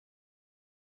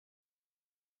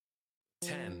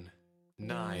10,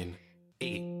 9,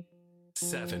 8,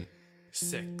 7,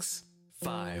 6,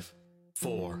 5,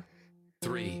 4,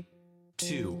 3,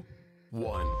 2,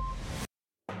 1.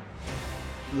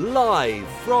 Live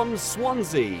from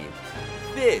Swansea,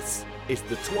 this is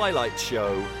The Twilight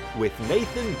Show with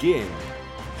Nathan Ginn.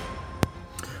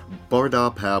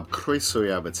 Borodar Pab, Croeso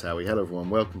i Abertawe. Hello everyone,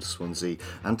 welcome to Swansea.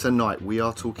 And tonight we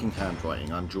are talking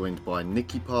handwriting. I'm joined by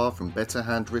Nikki Parr from Better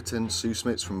Handwritten, Sue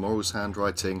Smits from Morals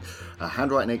Handwriting,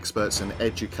 handwriting experts and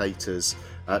educators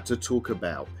to talk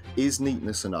about: is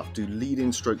neatness enough? Do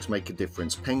lead-in strokes make a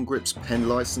difference? Pen grips, pen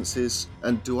licenses,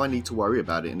 and do I need to worry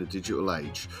about it in a digital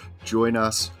age? Join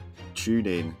us, tune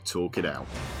in, talk it out.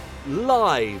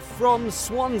 Live from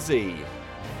Swansea,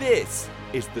 this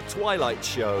is The Twilight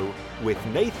Show with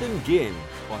Nathan Ginn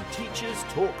on Teachers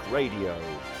Talk Radio.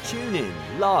 Tune in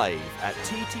live at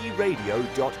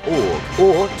ttradio.org,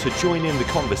 or to join in the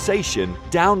conversation,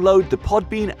 download the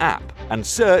Podbean app and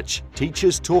search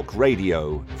Teachers Talk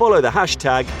Radio. Follow the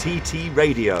hashtag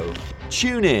TTRadio.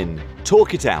 Tune in,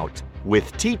 talk it out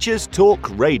with Teachers Talk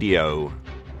Radio.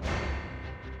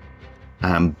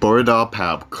 And Borodar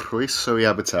Pab, Croeso i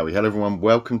Abertawe. Hello everyone,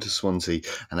 welcome to Swansea.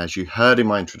 And as you heard in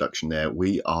my introduction there,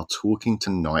 we are talking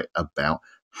tonight about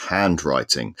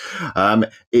handwriting.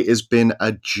 It has been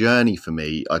a journey for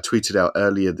me. I tweeted out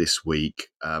earlier this week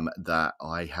that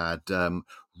I had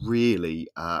really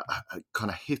kind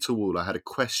of hit a wall. I had a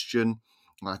question.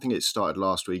 I think it started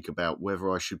last week about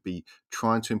whether I should be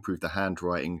trying to improve the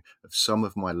handwriting of some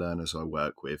of my learners I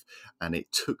work with, and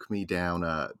it took me down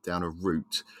a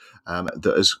route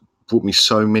that has brought me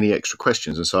so many extra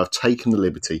questions. And so I've taken the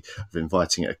liberty of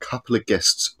inviting a couple of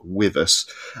guests with us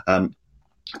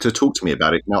to talk to me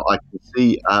about it. Now I can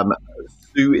see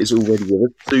Sue is already with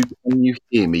us. Sue, can you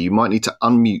hear me? You might need to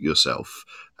unmute yourself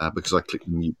because I clicked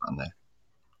the mute button there.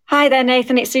 Hi there,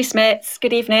 Nathan. It's Sue Smits.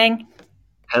 Good evening.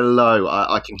 Hello,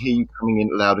 I can hear you coming in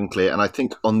loud and clear, and I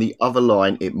think on the other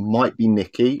line it might be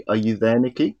Nikki. Are you there,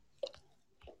 Nikki?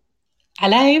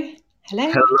 Hello.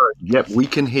 Yep, we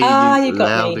can hear you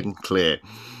loud and clear.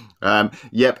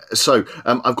 So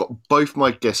I've got both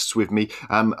my guests with me.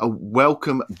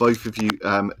 Welcome both of you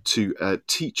to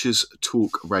Teachers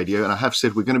Talk Radio, and I have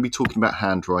said we're going to be talking about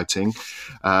handwriting.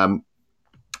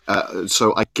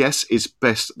 So I guess it's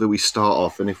best that we start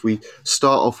off, and if we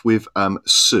start off with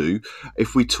Sue,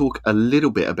 if we talk a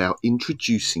little bit about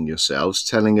introducing yourselves,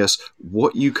 telling us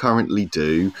what you currently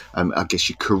do, I guess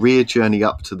your career journey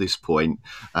up to this point,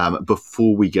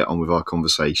 before we get on with our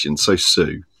conversation. So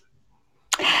Sue.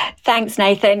 Thanks,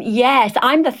 Nathan. Yes,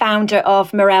 I'm the founder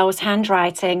of Morels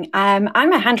Handwriting. I'm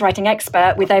a handwriting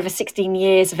expert with over 16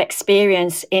 years of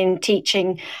experience in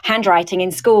teaching handwriting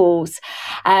in schools.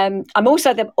 I'm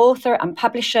also the author and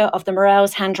publisher of the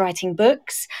Morels Handwriting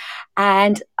books,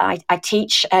 and I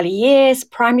teach early years,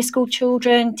 primary school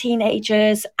children,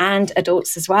 teenagers, and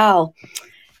adults as well.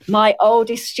 My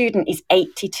oldest student is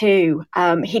 82.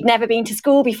 He'd never been to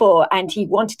school before and he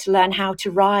wanted to learn how to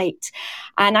write.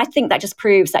 And I think that just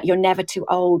proves that you're never too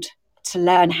old to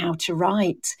learn how to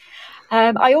write.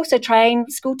 I also train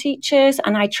school teachers,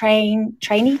 and I train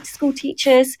trainee school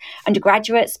teachers,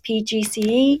 undergraduates,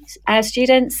 PGCE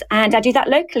students, and I do that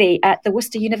locally at the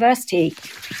Worcester University.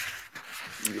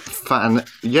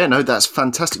 That's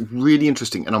fantastic, really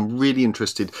interesting, and I'm really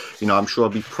interested. I'm sure I'll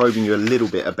be probing you a little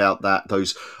bit about that.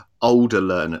 Those older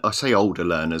learners, I say older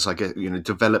learners, I get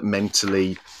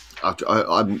developmentally.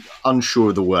 I'm unsure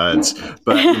of the words,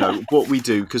 but what we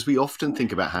do, because we often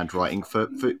think about handwriting for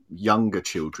younger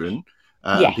children.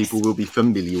 Yes. People will be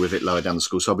familiar with it lower down the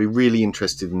school, so I'll be really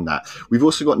interested in that. We've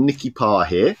also got Nikki Parr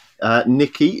here.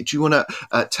 Nikki, do you want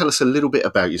to tell us a little bit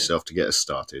about yourself to get us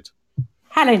started?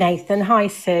 Hello, Nathan. Hi,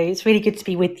 Sue. It's really good to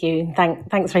be with you.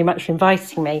 Thanks very much for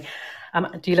inviting me.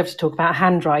 I do love to talk about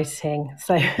handwriting.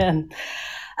 So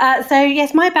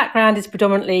yes, my background is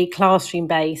predominantly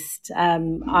classroom-based.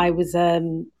 I was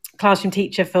a classroom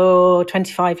teacher for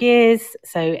 25 years,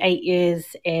 so 8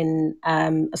 years in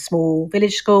a small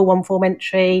village school, 1-form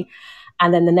entry,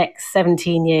 and then the next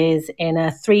 17 years in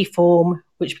a 3-form,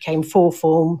 which became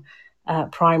 4-form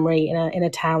primary in a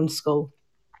town school.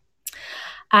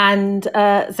 And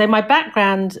so my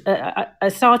background, I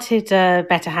started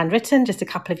Better Handwritten just a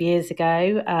couple of years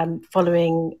ago,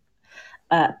 following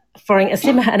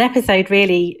an episode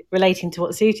really relating to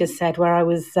what Sue just said, where I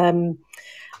was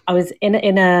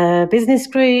in a business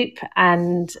group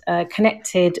and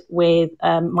connected with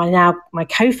my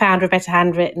co-founder of Better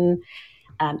Handwritten,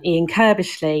 Ian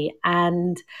Kirbishley,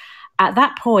 and at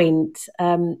that point,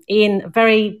 Ian, a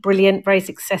very brilliant, very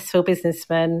successful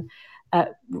businessman,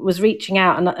 was reaching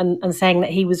out and saying that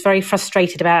he was very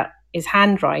frustrated about is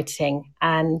handwriting,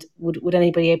 and would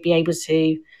anybody be able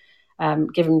to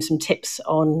give him some tips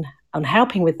on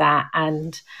helping with that?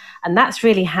 And that's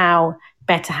really how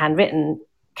Better Handwritten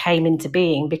came into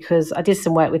being, because I did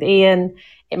some work with Ian.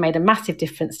 It made a massive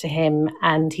difference to him,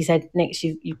 and he said, "Nix,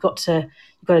 you've got to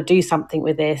do something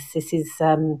with this. This is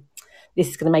going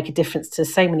to make a difference to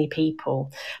so many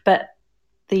people." But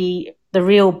the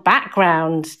real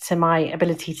background to my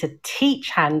ability to teach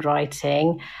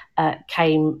handwriting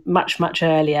came much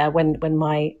earlier, when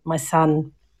my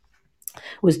son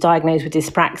was diagnosed with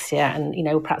dyspraxia,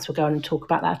 and perhaps we'll go on and talk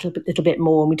about that a little bit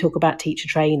more when we talk about teacher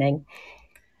training.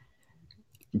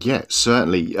 Yeah,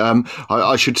 certainly.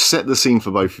 I should set the scene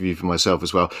for both of you, for myself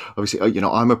as well. Obviously,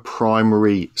 I'm a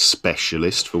primary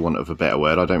specialist, for want of a better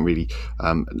word. I don't really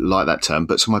like that term,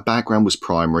 but so my background was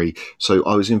primary, so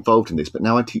I was involved in this. But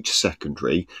now I teach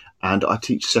secondary, and I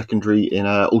teach secondary in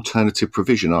an alternative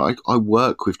provision. I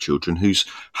work with children whose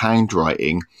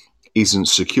handwriting isn't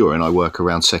secure, and I work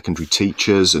around secondary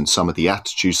teachers, and some of the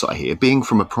attitudes that I hear, being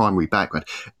from a primary background,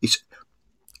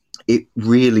 it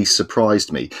really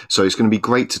surprised me. So it's going to be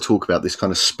great to talk about this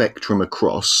kind of spectrum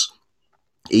across,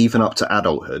 even up to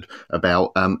adulthood,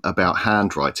 about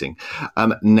handwriting.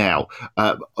 Now,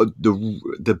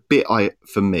 the bit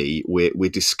for me, we're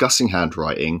discussing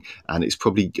handwriting, and it's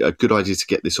probably a good idea to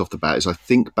get this off the bat. As I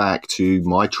think back to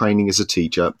my training as a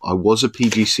teacher, I was a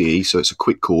PGCE, so it's a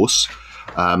quick course.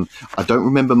 I don't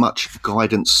remember much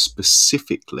guidance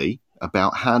specifically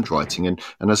about handwriting, and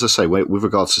as I say, with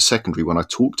regards to secondary, when I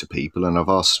talk to people, and I've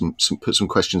asked put some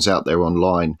questions out there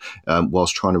online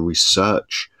whilst trying to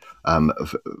research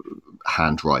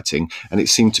handwriting, and it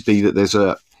seemed to be that there's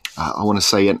an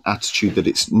attitude that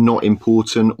it's not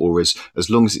important, or as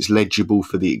long as it's legible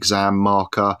for the exam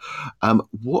marker.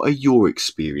 What are your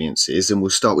experiences, and we'll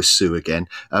start with Sue again,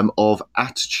 of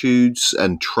attitudes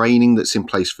and training that's in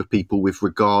place for people with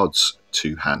regards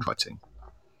to handwriting?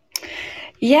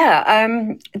 Yeah,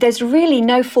 there's really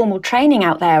no formal training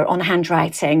out there on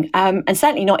handwriting, and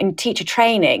certainly not in teacher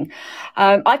training.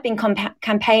 I've been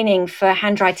campaigning for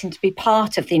handwriting to be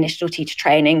part of the initial teacher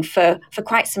training for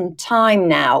quite some time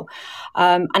now.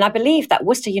 And I believe that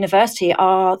Worcester University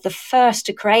are the first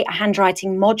to create a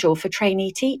handwriting module for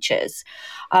trainee teachers.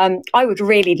 I would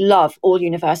really love all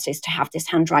universities to have this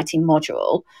handwriting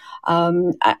module.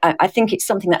 I think it's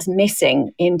something that's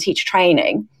missing in teacher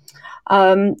training.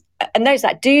 And those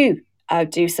that do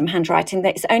some handwriting,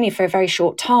 it's only for a very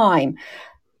short time.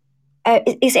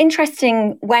 It's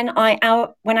interesting when I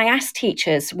ask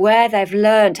teachers where they've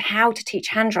learned how to teach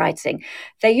handwriting,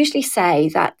 they usually say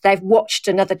that they've watched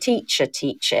another teacher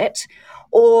teach it,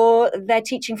 or they're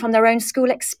teaching from their own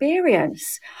school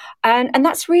experience. And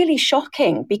that's really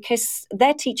shocking, because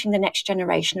they're teaching the next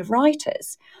generation of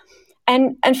writers.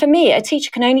 And for me, a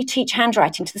teacher can only teach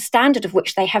handwriting to the standard of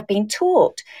which they have been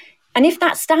taught. And if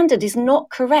that standard is not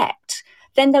correct,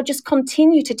 then they'll just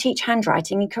continue to teach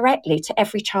handwriting incorrectly to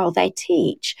every child they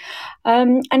teach.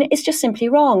 And it's just simply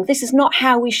wrong. This is not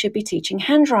how we should be teaching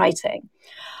handwriting.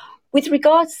 With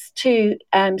regards to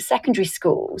secondary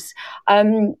schools,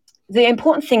 the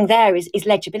important thing there is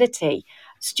legibility.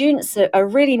 Students are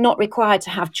really not required to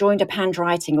have joined-up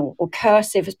handwriting, or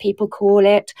cursive, as people call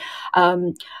it.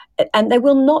 And they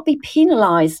will not be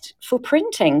penalised for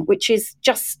printing, which is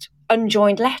just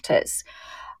unjoined letters.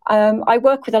 I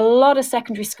work with a lot of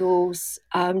secondary schools,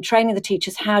 training the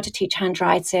teachers how to teach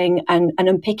handwriting and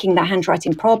unpicking their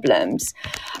handwriting problems.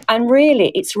 And really,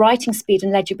 it's writing speed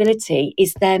and legibility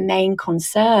is their main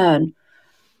concern.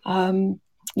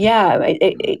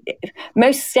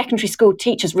 Most secondary school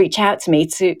teachers reach out to me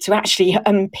to actually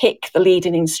unpick the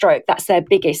leading in stroke. That's their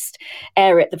biggest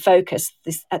area of the focus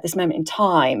at this moment in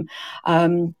time.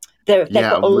 They've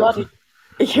got a lot of...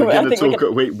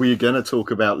 We're going to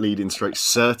talk about leading strokes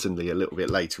certainly a little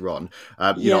bit later on.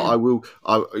 I'm going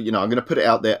to put it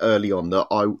out there early on that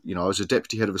I was a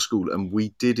deputy head of a school, and we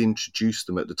did introduce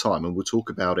them at the time, and we'll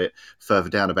talk about it further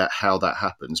down about how that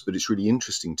happens. But it's really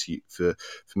interesting for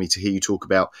me to hear you talk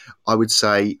about. I would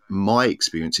say my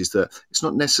experience is that it's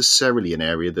not necessarily an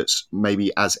area that's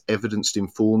maybe as evidence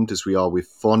informed as we are with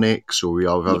phonics, or we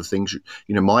are with other things.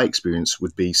 My experience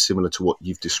would be similar to what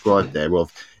you've described there,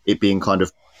 of it being kind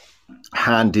of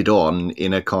handed on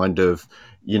in a kind of,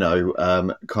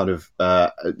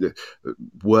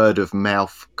 word of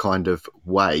mouth kind of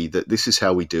way, that this is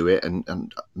how we do it,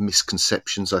 and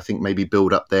misconceptions, I think, maybe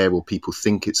build up there, or people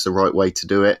think it's the right way to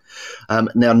do it.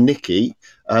 Now, Nikki,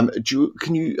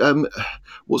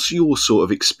 what's your sort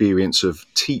of experience of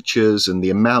teachers and the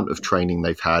amount of training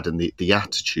they've had, and the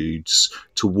attitudes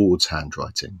towards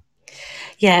handwriting?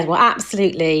 Yeah, well,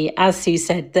 absolutely. As Sue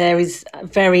said, there is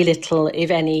very little,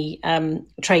 if any,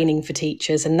 training for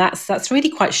teachers, and that's really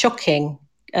quite shocking,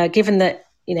 given that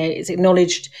it's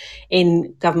acknowledged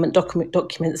in government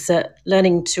documents that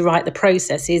learning to write the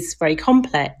process is very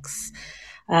complex.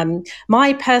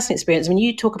 My personal experience, when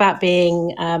you talk about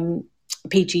being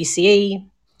PGCE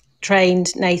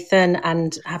trained, Nathan,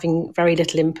 and having very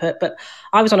little input, but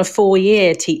I was on a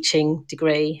 4-year teaching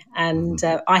degree, and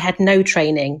I had no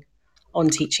training on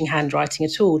teaching handwriting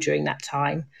at all during that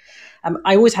time.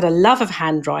 I always had a love of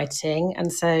handwriting,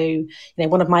 and so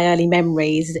one of my early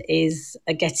memories is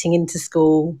getting into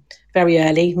school very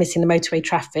early, missing the motorway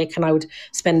traffic, and I would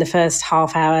spend the first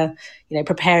half hour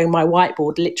preparing my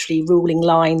whiteboard, literally ruling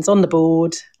lines on the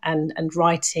board and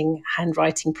writing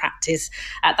handwriting practice.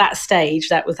 At that stage,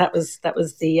 that was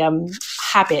the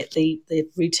habit, the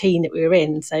routine that we were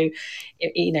in. So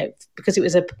because it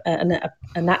was a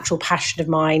natural passion of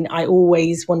mine, I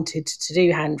always wanted to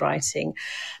do handwriting.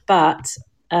 But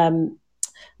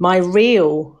my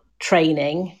real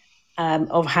training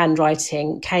of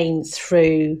handwriting came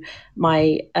through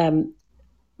my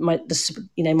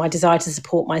desire to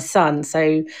support my son.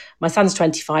 So my son's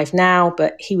 25 now,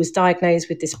 but he was diagnosed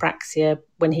with dyspraxia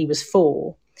when he was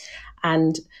 4,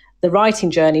 and the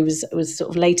writing journey was sort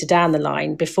of later down the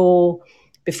line. Before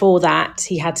that,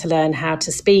 he had to learn how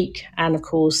to speak, and of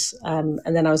course, and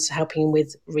then I was helping him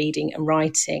with reading and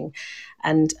writing.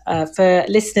 And for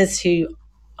listeners who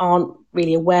aren't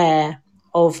really aware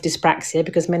of dyspraxia,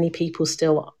 because many people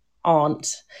still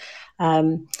aren't,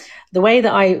 the way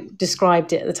that I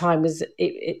described it at the time was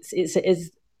it's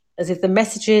as if the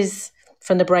messages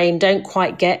from the brain don't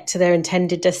quite get to their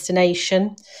intended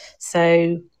destination.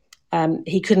 So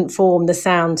he couldn't form the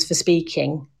sounds for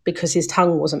speaking because his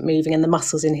tongue wasn't moving and the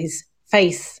muscles in his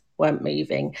face weren't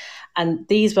moving. And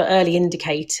these were early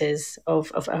indicators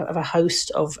of a host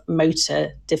of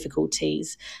motor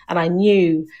difficulties. And I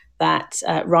knew that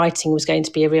writing was going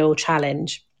to be a real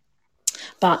challenge.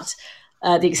 But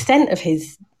the extent of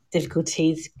his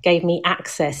difficulties gave me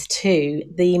access to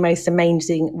the most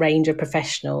amazing range of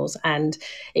professionals. And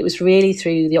it was really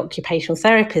through the occupational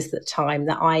therapist at the time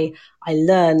that I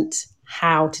learned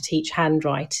how to teach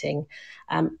handwriting.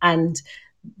 And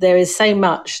there is so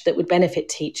much that would benefit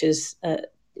teachers,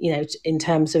 in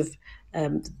terms of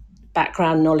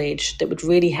background knowledge that would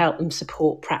really help them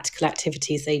support practical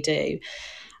activities they do.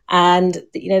 And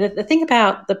the thing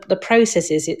about the process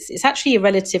is it's actually a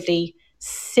relatively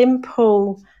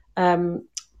simple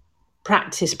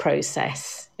practice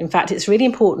process. In fact, it's really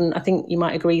important, I think you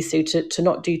might agree, Sue, to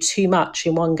not do too much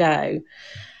in one go,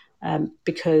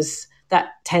 because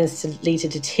that tends to lead to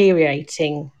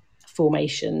deteriorating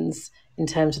formations in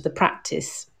terms of the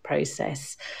practice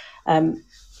process.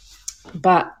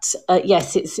 But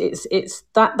yes, it's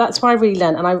that's what I really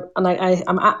learned, and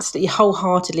I'm absolutely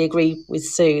wholeheartedly agree with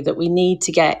Sue that we need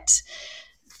to get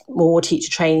more teacher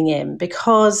training in,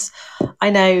 because I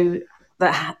know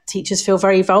that teachers feel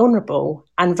very vulnerable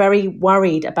and very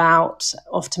worried about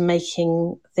often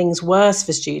making things worse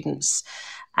for students.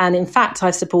 And in fact,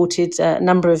 I've supported a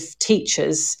number of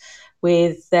teachers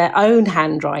with their own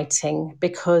handwriting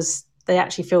because they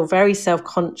actually feel very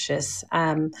self-conscious.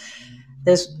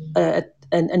 There's a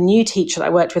new teacher that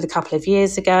I worked with a couple of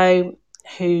years ago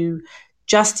who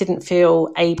just didn't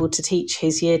feel able to teach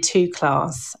his year 2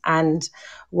 class and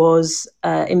was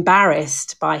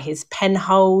embarrassed by his pen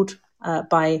hold,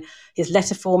 by his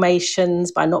letter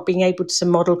formations, by not being able to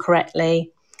model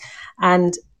correctly.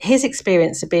 And his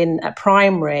experience had been at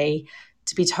primary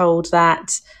to be told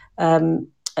that,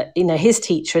 his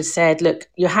teacher had said, look,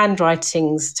 your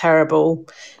handwriting's terrible,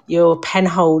 your pen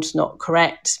hold's not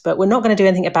correct, but we're not going to do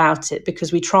anything about it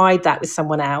because we tried that with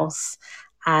someone else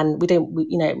and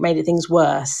it made things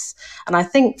worse. And I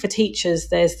think for teachers,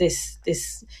 there's this,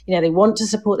 they want to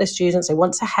support their students, they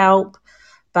want to help,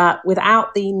 but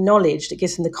without the knowledge that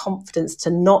gives them the confidence to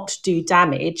not do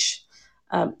damage,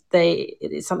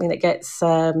 it's something that gets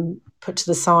put to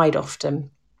the side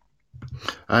often.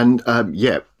 And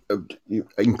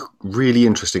really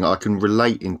interesting. I can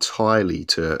relate entirely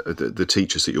to the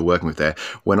teachers that you're working with there.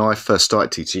 When I first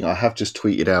started teaching, I have just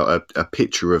tweeted out a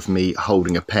picture of me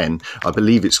holding a pen. I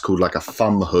believe it's called like a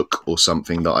thumb hook or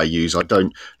something that I use. I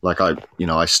don't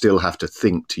I still have to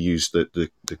think to use the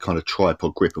kind of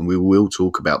tripod grip, and we will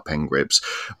talk about pen grips.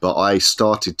 But I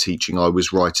started teaching, I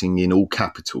was writing in all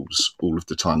capitals all of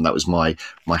the time. That was my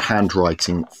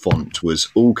handwriting font was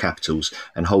all capitals,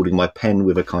 and holding my pen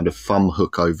with a kind of thumb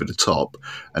hook over the top.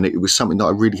 And it was something that I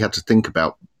really had to think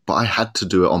about, but I had to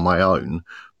do it on my own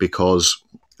because,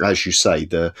 as you say,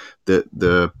 the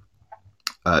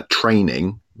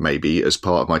training maybe as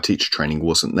part of my teacher training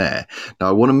wasn't there. Now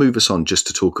I want to move us on just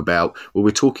to talk about, well,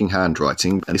 we're talking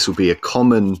handwriting, and this will be a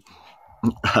common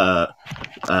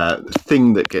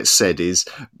thing that gets said is,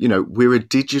 we're a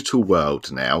digital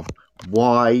world now.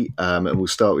 Why, and we'll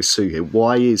start with Sue here,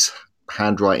 why is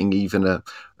handwriting even a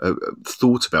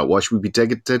thought about? Why should we be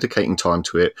dedicating time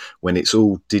to it when it's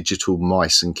all digital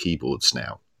mice and keyboards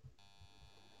now?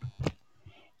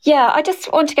 Yeah, I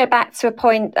just want to go back to a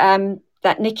point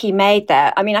that Nikki made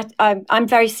there. I mean, I'm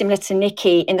very similar to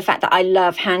Nikki in the fact that I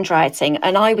love handwriting,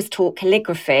 and I was taught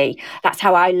calligraphy. That's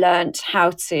how I learned how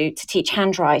to teach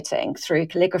handwriting, through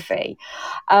calligraphy.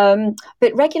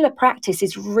 But regular practice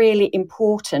is really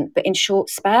important, but in short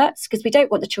spurts, because we don't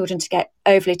want the children to get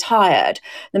overly tired.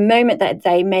 The moment that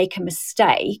they make a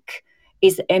mistake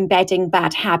is embedding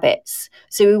bad habits.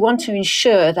 So we want to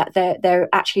ensure that they're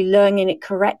actually learning it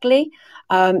correctly.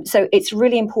 So it's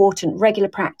really important, regular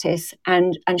practice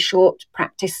and short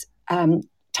practice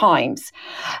times.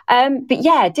 But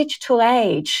yeah, digital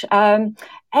age,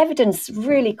 evidence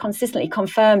really consistently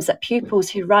confirms that pupils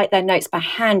who write their notes by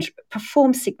hand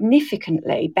perform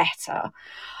significantly better.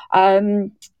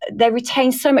 They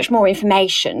retain so much more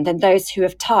information than those who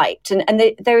have typed.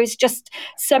 And there is just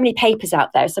so many papers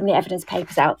out there, so many evidence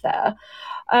papers out there.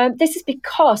 This is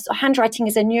because handwriting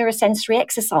is a neurosensory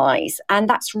exercise, and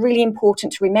that's really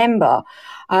important to remember.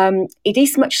 It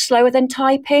is much slower than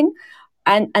typing,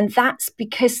 and that's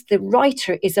because the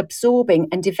writer is absorbing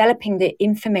and developing the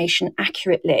information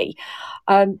accurately.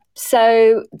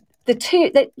 So the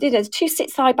two sit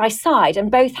side by side,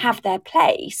 and both have their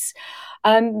place.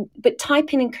 But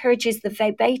typing encourages the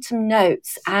verbatim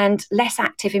notes and less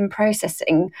actively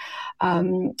processing.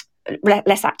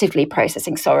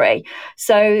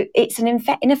 So it's an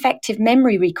ineffective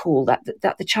memory recall that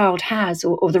the child has,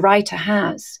 or the writer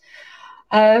has.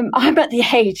 I'm at the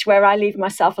age where I leave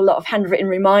myself a lot of handwritten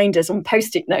reminders on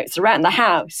Post-it notes around the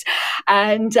house.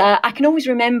 And I can always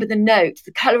remember the note,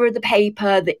 the colour of the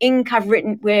paper, the ink I've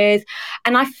written with.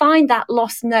 And I find that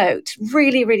lost note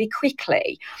really, really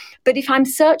quickly. But if I'm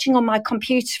searching on my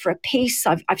computer for a piece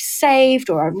I've saved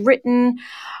or I've written,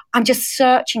 I'm just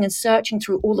searching and searching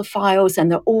through all the files,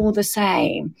 and they're all the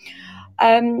same.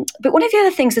 But one of the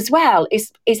other things as well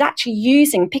is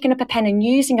actually picking up a pen and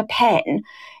using a pen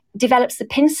develops the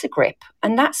pincer grip,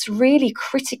 and that's really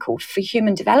critical for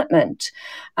human development.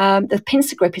 The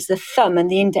pincer grip is the thumb and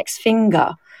the index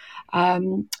finger,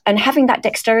 and having that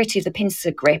dexterity of the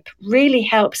pincer grip really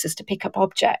helps us to pick up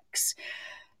objects.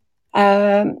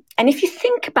 And if you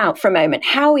think about for a moment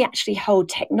how we actually hold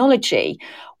technology,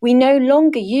 we no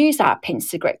longer use our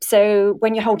pincer grip. So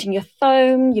when you're holding your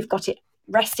phone, you've got it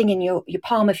resting in your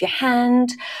palm of your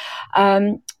hand.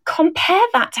 Compare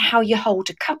that to how you hold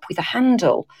a cup with a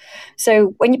handle.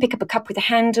 So when you pick up a cup with a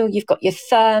handle, you've got your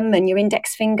thumb and your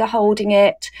index finger holding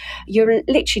it. You're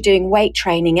literally doing weight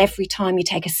training every time you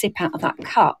take a sip out of that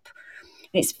cup.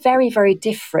 And it's very, very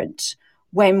different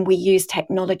when we use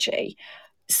technology.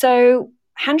 So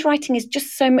handwriting is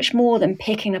just so much more than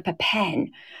picking up a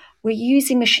pen. We're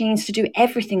using machines to do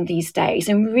everything these days,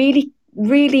 and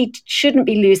really shouldn't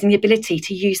be losing the ability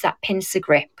to use that pincer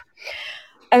grip.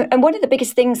 And one of the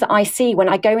biggest things that I see when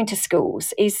I go into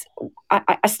schools is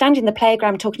I stand in the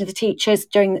playground talking to the teachers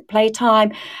during the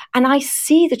playtime, and I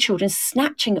see the children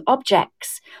snatching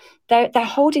objects. They're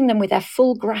holding them with their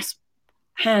full grasp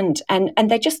hand, and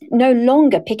they're just no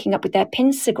longer picking up with their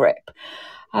pincer grip.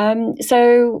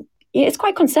 So it's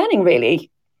quite concerning, really.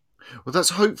 Well, that's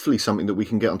hopefully something that we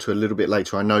can get onto a little bit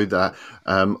later. I know that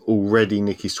already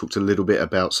Nikki's talked a little bit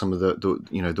about some of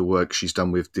the work she's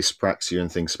done with dyspraxia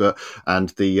and things, and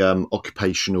the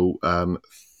occupational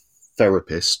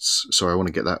therapists. Sorry, I want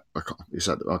to get that. I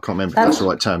can't remember if that's the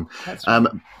right term. That's right.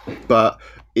 But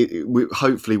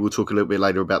hopefully we'll talk a little bit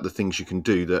later about the things you can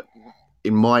do. That,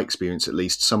 in my experience at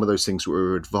least, some of those things that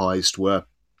were advised were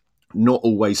not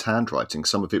always handwriting.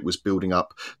 Some of it was building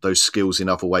up those skills in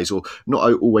other ways, or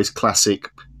not always classic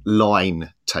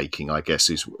line taking, I guess,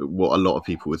 is what a lot of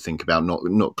people would think about,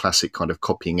 not classic kind of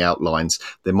copying outlines.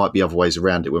 There might be other ways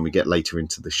around it when we get later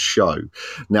into the show.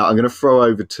 Now, I'm going to throw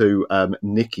over to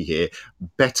Nikki here.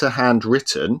 Better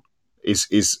handwritten is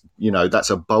that's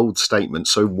a bold statement.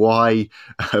 So why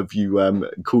have you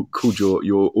called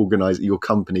your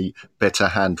company Better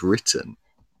Handwritten?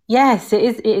 Yes,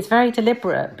 it is very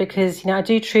deliberate, because I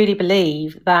do truly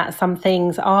believe that some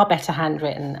things are better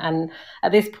handwritten. And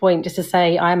at this point, just to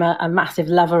say, I'm a massive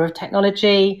lover of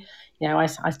technology. I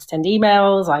send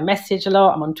emails, I message a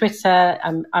lot, I'm on Twitter.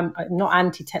 I'm not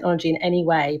anti-technology in any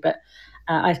way, but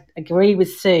I agree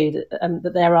with Sue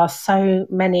that there are so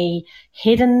many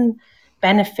hidden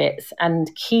benefits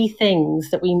and key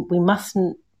things that we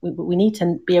mustn't we need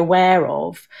to be aware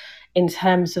of in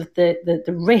terms of the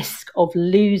risk of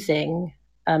losing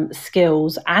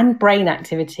skills and brain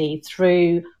activity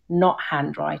through not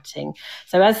handwriting.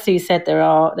 So as Sue said, there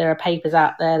are papers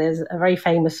out there. There's a very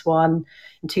famous one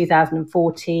in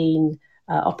 2014,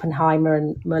 Oppenheimer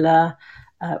and Muller,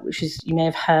 which is, you may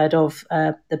have heard of,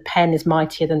 the pen is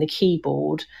mightier than the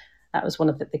keyboard. That was one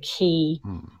of the key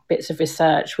bits of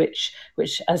research, which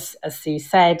as Sue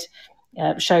said,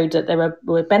 showed that there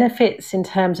were benefits in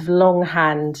terms of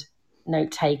longhand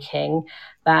note-taking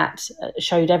that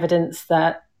showed evidence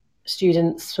that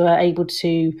students were able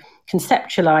to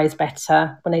conceptualize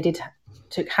better when they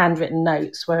took handwritten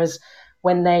notes, whereas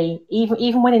when they,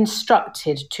 even when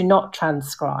instructed to not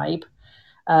transcribe,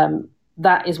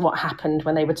 that is what happened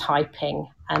when they were typing,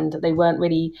 and they weren't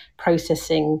really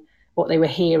processing what they were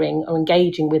hearing or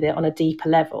engaging with it on a deeper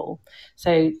level.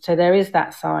 So there is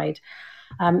that side.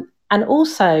 And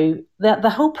also the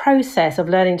whole process of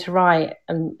learning to write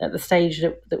at the stage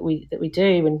that we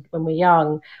do when we're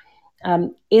young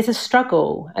is a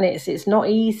struggle, and it's not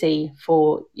easy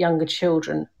for younger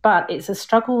children, but it's a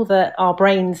struggle that our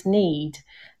brains need.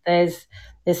 There's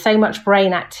so much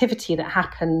brain activity that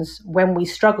happens when we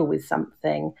struggle with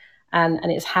something,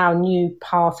 and it's how new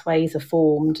pathways are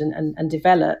formed and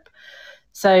develop.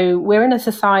 So we're in a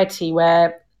society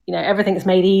where, everything's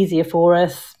made easier for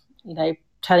us,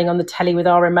 turning on the telly with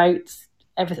our remotes,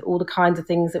 all the kinds of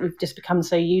things that we've just become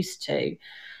so used to.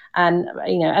 And,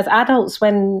 as adults,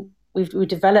 when we've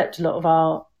developed a lot of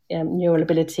our neural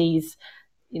abilities,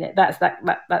 that's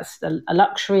a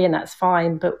luxury, and that's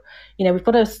fine. But, we've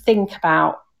got to think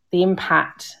about the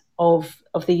impact of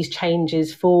these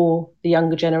changes for the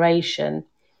younger generation.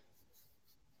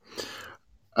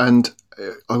 And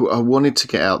I wanted to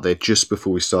get out there just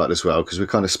before we start as well, because we're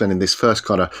kind of spending this first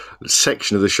kind of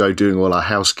section of the show doing all our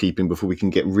housekeeping before we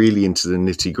can get really into the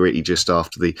nitty gritty just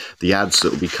after the ads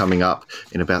that will be coming up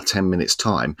in about 10 minutes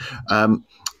time.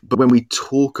 But when we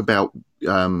talk about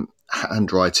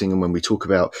handwriting, and when we talk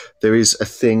about, there is a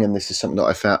thing, and this is something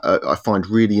that I find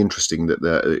really interesting,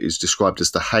 that is described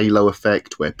as the halo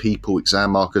effect, where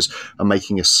exam markers are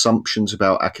making assumptions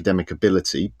about academic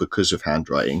ability because of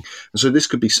handwriting. And so this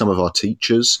could be some of our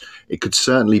teachers. It could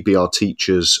certainly be our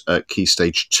teachers at Key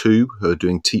Stage 2 who are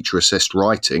doing teacher assessed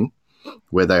writing,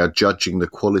 where they are judging the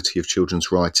quality of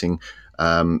children's writing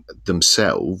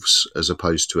themselves, as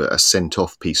opposed to a sent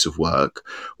off piece of work,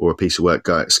 or a piece of work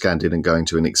scanned in and going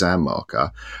to an exam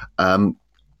marker.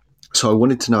 So I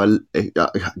wanted to know,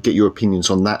 get your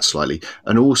opinions on that slightly.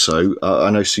 And also,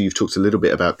 I know, Sue, you've talked a little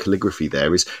bit about calligraphy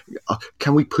there.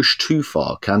 Can we push too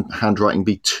far? Can handwriting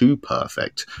be too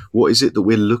perfect? What is it that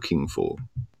we're looking for?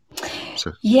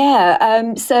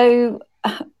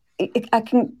 I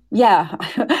can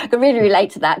really relate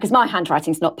to that, because my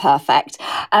handwriting's not perfect.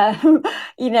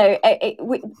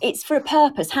 It's for a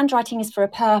purpose. Handwriting is for a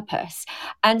purpose.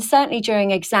 And certainly during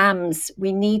exams,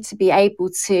 we need to be able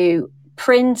to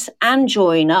print and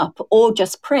join up, or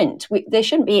just print. There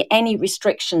shouldn't be any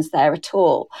restrictions there at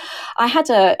all. I had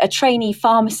a trainee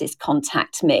pharmacist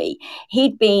contact me.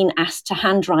 He'd been asked to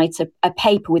handwrite a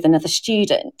paper with another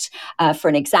student for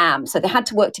an exam. So they had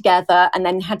to work together and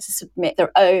then had to submit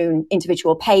their own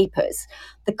individual papers.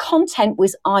 The content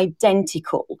was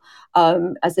identical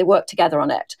as they worked together on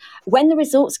it. When the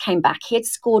results came back, he had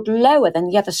scored lower than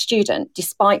the other student,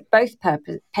 despite both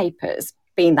papers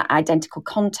being that identical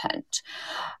content.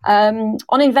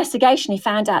 On investigation, he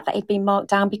found out that he'd been marked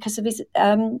down because of his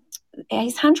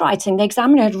handwriting. The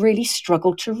examiner had really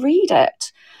struggled to read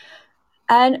it.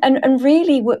 And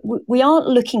really, we aren't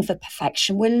looking for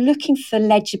perfection. We're looking for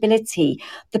legibility.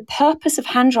 The purpose of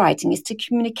handwriting is to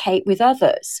communicate with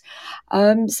others.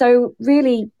 So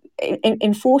really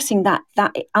enforcing that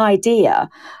idea.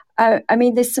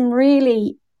 There's some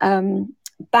really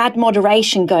bad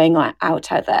moderation going out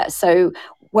there. So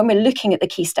when we're looking at the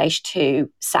Key Stage 2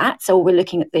 SATs, or we're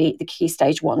looking at the Key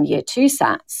Stage 1 Year 2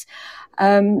 SATs,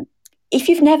 if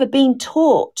you've never been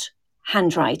taught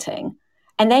handwriting,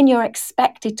 and then you're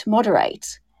expected to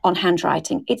moderate on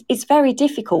handwriting, it's very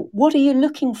difficult. What are you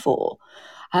looking for?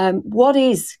 What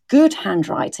is good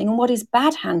handwriting and what is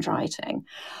bad handwriting?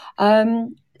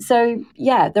 There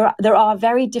are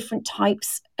very different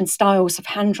types and styles of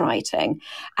handwriting,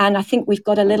 and I think we've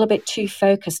got a little bit too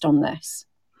focused on this.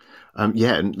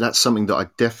 And that's something that I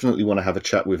definitely want to have a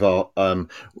chat with our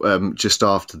just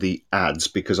after the ads,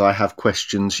 because I have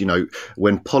questions.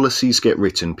 When policies get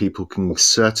written, people can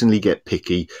certainly get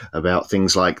picky about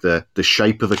things like the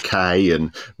shape of a K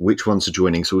and which ones are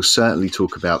joining. So we'll certainly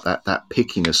talk about that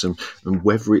pickiness and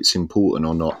whether it's important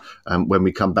or not when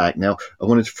we come back. Now, I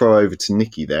wanted to throw over to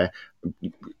Nikki there.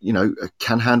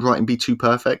 can handwriting be too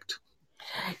perfect?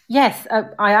 Yes,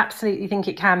 I absolutely think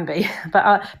it can be.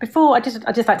 But before, I just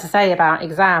like to say about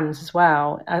exams as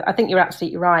well. I think you're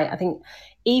absolutely right. I think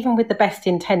even with the best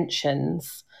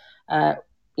intentions,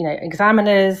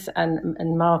 examiners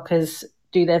and markers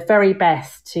do their very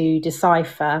best to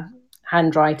decipher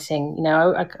handwriting.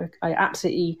 I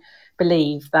absolutely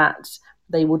believe that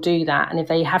they will do that, and if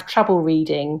they have trouble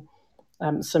reading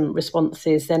some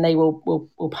responses, then they will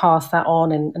pass that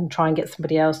on and try and get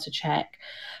somebody else to check.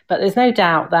 But there's no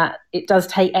doubt that it does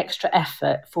take extra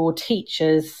effort for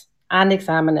teachers and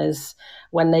examiners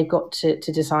when they've got to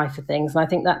decipher things. And I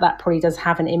think that probably does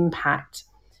have an impact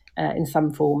in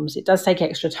some forms. It does take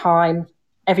extra time.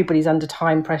 Everybody's under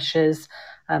time pressures.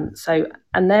 And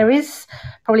there is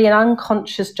probably an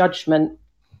unconscious judgment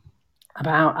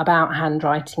about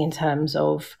handwriting in terms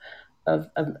of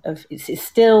it's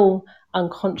still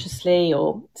unconsciously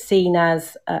or seen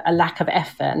as a lack of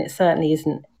effort, and it certainly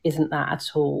isn't that at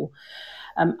all.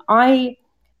 I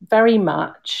very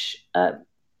much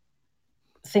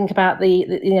think about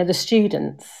the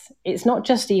students. It's not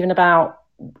just even about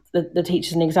the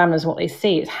teachers and examiners, what they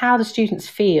see. It's how the students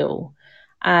feel.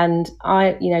 And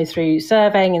through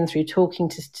surveying and through talking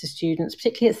to students,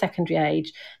 particularly at secondary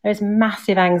age, there is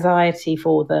massive anxiety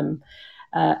for them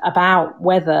about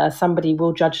whether somebody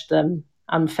will judge them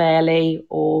unfairly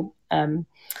or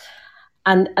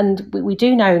and we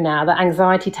do know now that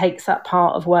anxiety takes up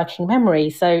part of working memory.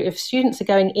 So if students are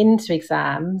going into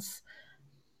exams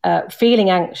feeling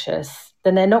anxious,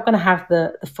 then they're not going to have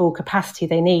the full capacity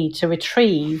they need to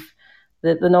retrieve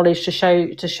the knowledge to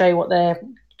show what they're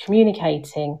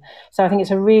communicating. So I think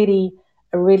it's a really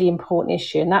important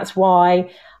issue, and that's why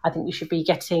I think we should be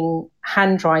getting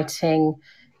handwriting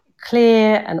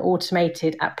clear and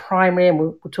automated at primary, and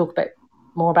we'll talk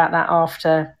more about that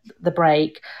after the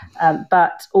break.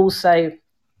 But also,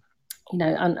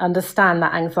 understand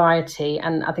that anxiety,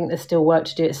 and I think there's still work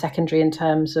to do at secondary in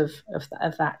terms of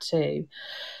that too.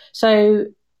 So,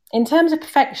 in terms of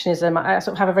perfectionism, I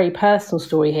sort of have a very personal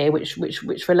story here, which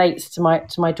relates to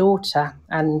my daughter,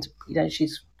 and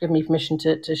she's given me permission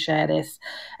to share this.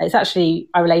 It's actually,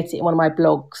 I relate it in one of my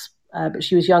blogs, but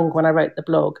she was young when I wrote the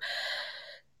blog.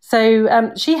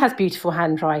 So she has beautiful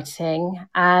handwriting,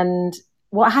 and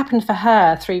what happened for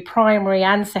her through primary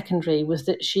and secondary was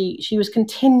that she was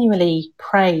continually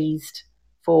praised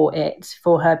for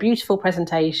her beautiful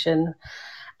presentation,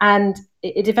 and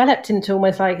it developed into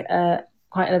almost like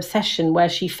quite an obsession where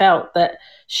she felt that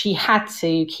she had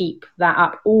to keep that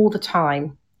up all the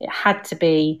time. It had to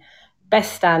be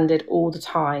best standard all the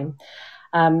time.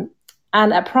 And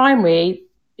at primary,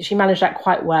 she managed that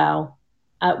quite well.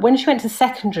 When she went to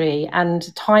secondary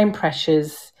and time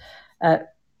pressures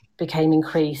became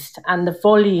increased and the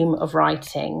volume of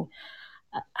writing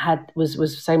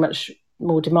was so much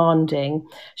more demanding,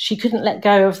 she couldn't let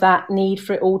go of that need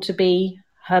for it all to be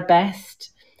her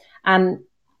best. And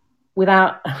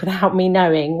without me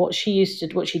knowing, what she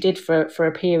did for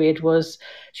a period was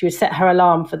she would set her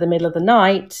alarm for the middle of the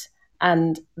night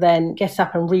and then get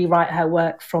up and rewrite her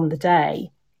work from the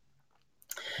day,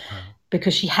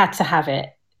 because she had to have it.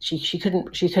 She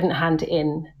couldn't hand it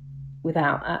in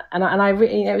without that. And I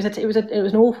really, it was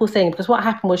an awful thing, because what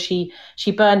happened was she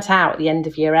burnt out at the end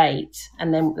of year 8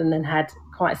 and then had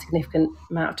quite a significant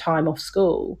amount of time off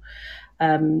school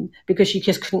because she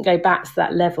just couldn't go back to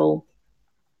that level.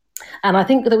 And I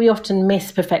think that we often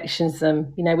miss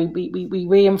perfectionism. We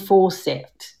reinforce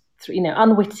it,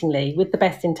 unwittingly, with the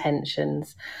best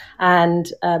intentions.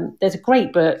 And there's a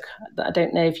great book that I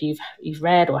don't know if you've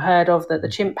read or heard of, the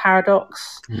Chimp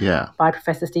Paradox, by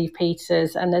Professor Steve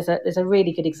Peters. And there's a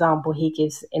really good example he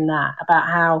gives in that about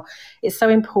how it's so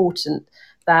important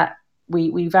that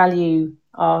we value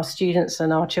our students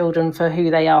and our children for who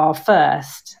they are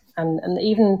first. And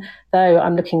even though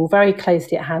I'm looking very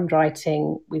closely at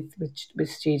handwriting with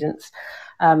students,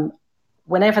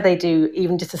 whenever they do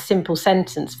even just a simple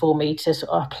sentence for me to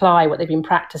sort of apply what they've been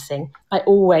practicing, I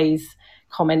always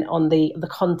comment on the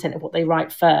content of what they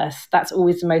write first. That's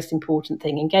always the most important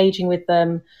thing, engaging with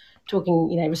them, talking,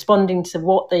 responding to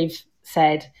what they've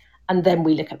said, and then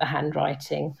we look at the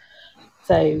handwriting.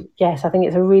 So, yes, I think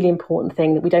it's a really important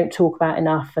thing that we don't talk about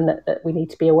enough and that we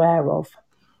need to be aware of.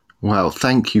 Well,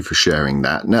 thank you for sharing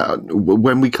that. Now,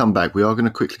 when we come back, we are going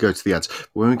to quickly go to the ads.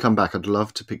 When we come back, I'd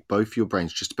love to pick both your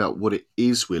brains just about what it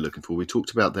is we're looking for. We talked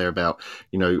about there about,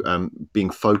 being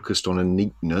focused on a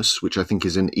neatness, which I think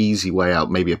is an easy way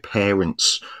out, maybe a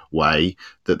parent's way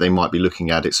that they might be looking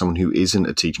at it, someone who isn't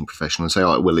a teaching professional, and say,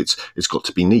 oh, well, it's got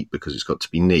to be neat because it's got to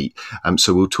be neat.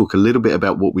 So we'll talk a little bit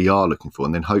about what we are looking for,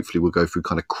 and then hopefully we'll go through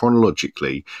kind of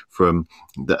chronologically from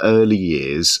the early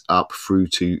years up through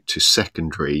to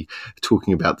secondary,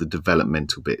 talking about the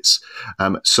developmental bits.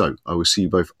 So I will see you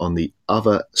both on the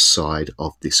other side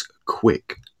of this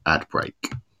quick ad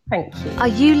break. Thank you. Are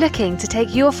you looking to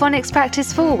take your phonics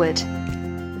practice forward?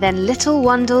 Then Little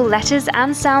Wandle Letters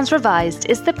and Sounds Revised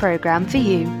is the programme for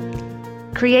you.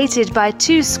 Created by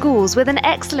two schools with an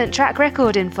excellent track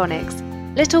record in phonics,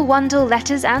 Little Wandle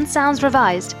Letters and Sounds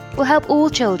Revised will help all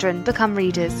children become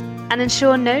readers and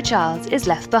ensure no child is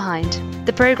left behind.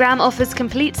 The programme offers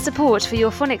complete support for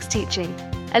your phonics teaching,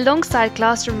 alongside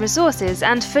classroom resources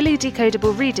and fully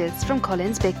decodable readers from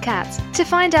Collins Big Cat. To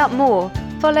find out more,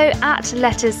 follow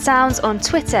 @LettersSounds on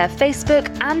Twitter, Facebook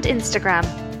and Instagram,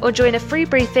 or join a free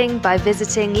briefing by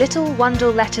visiting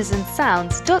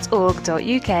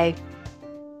littlewandlelettersandsounds.org.uk.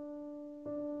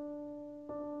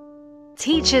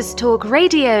 Teachers Talk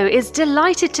Radio is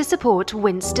delighted to support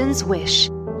Winston's Wish,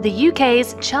 the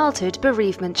UK's childhood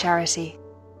bereavement charity.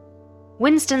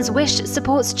 Winston's Wish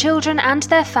supports children and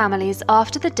their families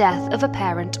after the death of a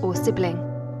parent or sibling.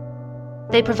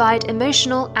 They provide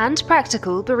emotional and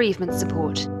practical bereavement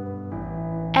support.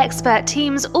 Expert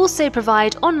teams also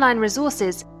provide online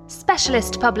resources,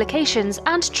 specialist publications,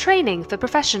 and training for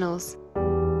professionals.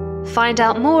 Find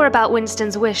out more about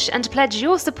Winston's Wish and pledge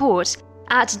your support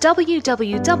at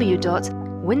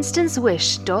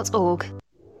www.winstonswish.org.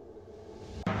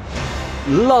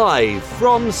 Live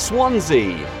from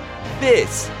Swansea,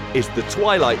 this is The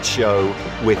Twilight Show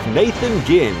with Nathan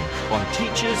Ginn on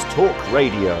Teachers Talk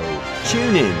Radio.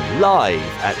 Tune in live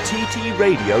at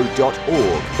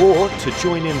ttradio.org, or to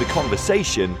join in the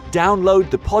conversation, download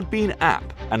the Podbean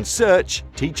app and search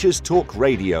Teachers Talk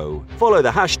Radio. Follow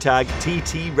the hashtag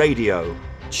TTRadio.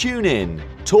 Tune in,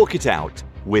 talk it out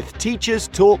with Teachers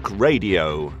Talk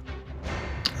Radio.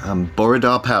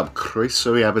 Borodar Pab, Chris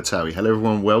Oyabatari. Hello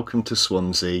everyone, welcome to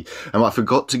Swansea. I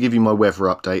forgot to give you my weather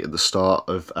update at the start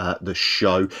of the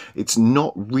show. It's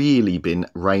not really been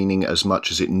raining as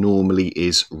much as it normally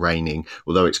is raining,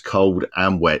 although it's cold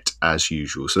and wet as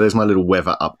usual. So there's my little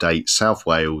weather update. South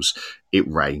Wales,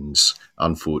 it rains,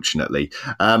 unfortunately.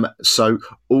 So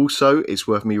also it's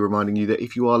worth me reminding you that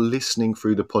if you are listening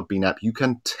through the Podbean app, you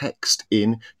can text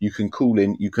in, you can call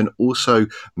in, you can also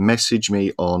message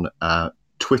me on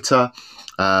Twitter,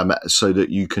 so that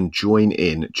you can join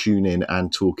in, tune in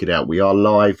and talk it out. We are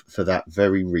live for that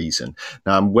very reason.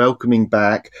 Now I'm welcoming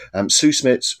back Sue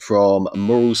Smits from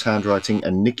Morals Handwriting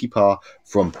and Nikki Parr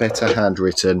from Better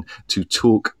Handwritten to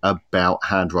talk about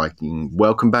handwriting.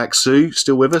 Welcome back, Sue.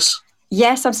 Still with us?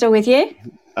 Yes, I'm still with you.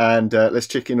 And let's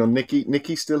check in on Nikki.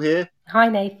 Nikki, still here? Hi,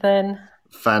 Nathan.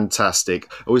 Fantastic.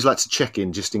 I always like to check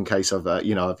in just in case I've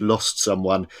lost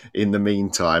someone in the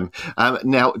meantime.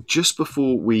 Now, just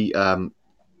before we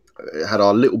had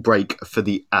our little break for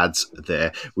the ads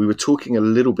there, we were talking a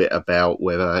little bit about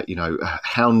whether,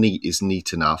 how neat is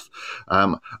neat enough.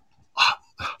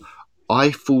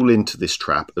 I fall into this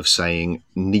trap of saying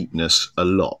neatness a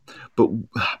lot, but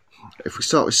if we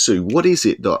start with Sue, what is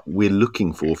it that we're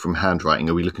looking for from handwriting?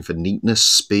 Are we looking for neatness,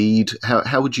 speed?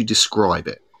 How would you describe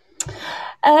it?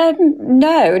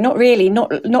 No, not really.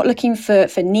 Not looking for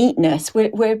neatness.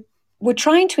 We're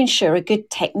trying to ensure a good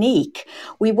technique.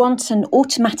 We want an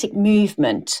automatic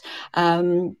movement.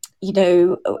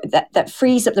 That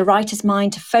frees up the writer's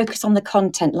mind to focus on the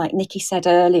content, like Nikki said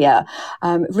earlier,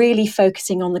 really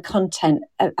focusing on the content.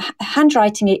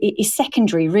 Handwriting is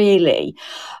secondary, really.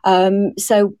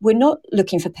 So we're not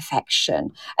looking for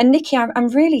perfection. And Nikki, I'm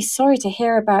really sorry to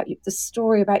hear about the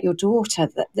story about your daughter.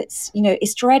 That's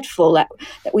it's dreadful that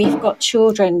we've got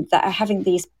children that are having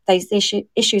these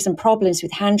issues and problems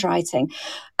with handwriting.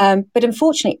 But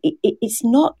unfortunately, it's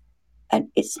not. And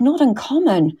it's not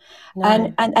uncommon,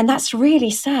 no. and that's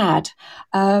really sad.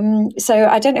 So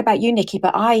I don't know about you, Nikki,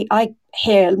 but I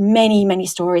hear many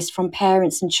stories from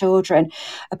parents and children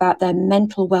about their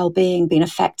mental well-being being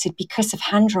affected because of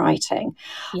handwriting.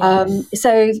 Yes.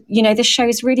 So this show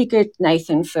is really good,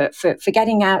 Nathan, for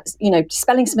getting out,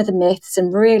 dispelling some of the myths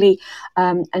and really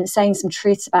and saying some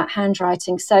truths about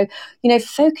handwriting. So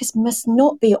focus must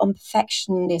not be on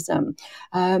perfectionism.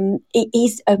 It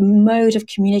is a mode of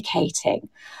communicating,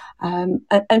 and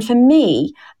for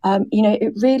me,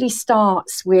 it really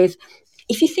starts with.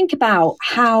 If you think about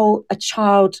how a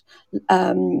child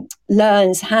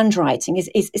learns handwriting,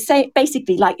 is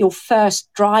basically like your first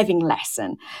driving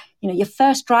lesson. your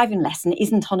first driving lesson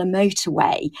isn't on a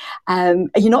motorway.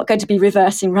 You're not going to be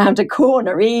reversing round a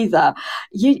corner either.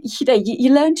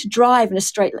 You learn to drive in a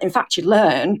straight line. In fact, you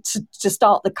learn to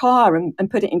start the car and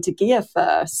put it into gear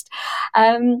first.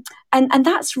 And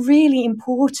that's really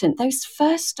important. Those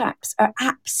first steps are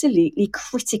absolutely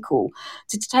critical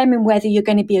to determine whether you're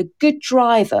going to be a good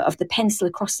driver of the pencil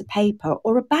across the paper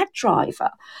or a bad driver.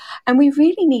 And we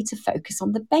really need to focus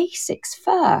on the basics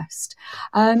first.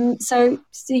 It's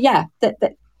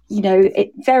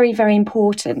very, very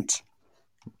important.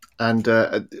 And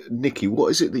Nikki, what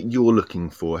is it that you're looking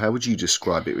for? How would you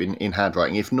describe it in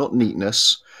handwriting? If not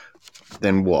neatness,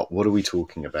 then what? What are we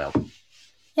talking about?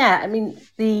 Yeah, I mean,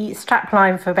 the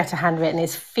strapline for better handwritten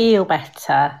is feel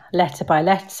better, letter by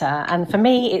letter. And for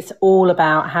me, it's all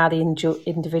about how the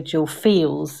individual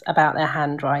feels about their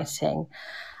handwriting.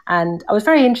 And I was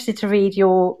very interested to read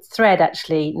your thread,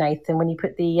 actually, Nathan, when you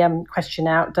put the question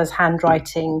out, does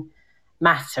handwriting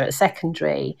matter at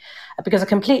secondary? Because I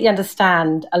completely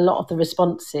understand a lot of the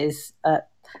responses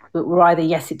were either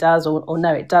yes, it does, or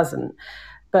no, it doesn't.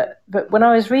 But when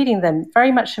I was reading them,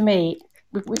 very much for me,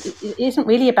 it isn't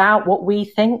really about what we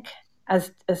think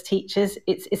as teachers.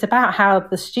 It's about how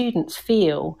the students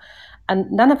feel. And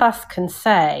none of us can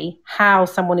say how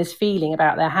someone is feeling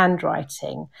about their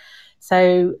handwriting.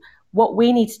 So what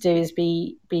we need to do is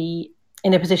be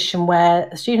in a position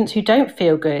where students who don't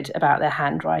feel good about their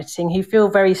handwriting, who feel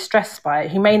very stressed by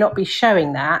it, who may not be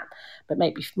showing that, but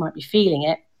might be feeling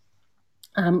it,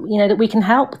 that we can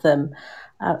help them.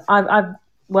 I'm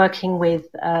working with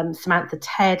Samantha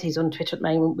Ted, who's on Twitter at the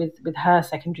moment with her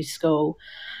secondary school.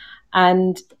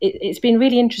 And it's been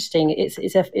really interesting. It's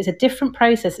a different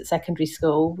process at secondary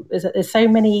school. There's so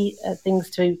many things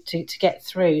to get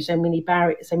through, so many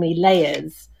barriers, so many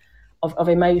layers of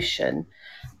emotion,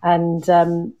 and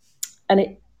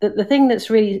the thing that's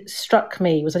really struck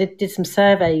me was I did some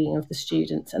surveying of the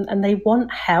students, and they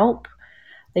want help.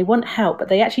 They want help, but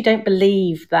they actually don't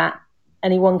believe that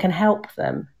anyone can help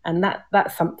them, and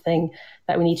that's something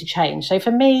that we need to change. So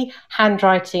for me,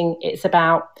 handwriting, it's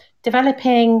about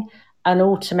developing an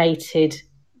automated,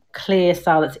 clear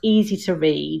style that's easy to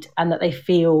read and that they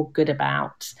feel good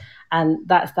about, and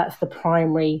that's the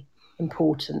primary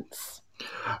importance.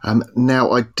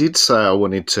 Now, I did say I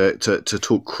wanted to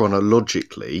talk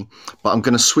chronologically, but I'm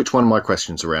going to switch one of my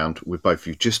questions around with both of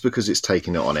you just because it's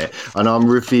taking it on it. And I'm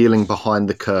revealing behind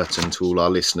the curtain to all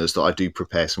our listeners that I do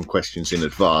prepare some questions in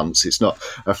advance. It's not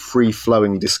a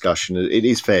free-flowing discussion. It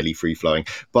is fairly free-flowing.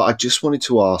 But I just wanted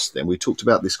to ask them, we talked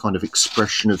about this kind of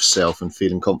expression of self and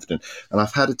feeling confident. And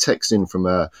I've had a text in from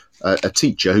a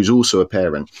teacher who's also a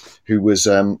parent who was...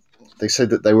 They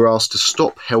said that they were asked to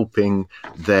stop helping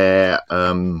their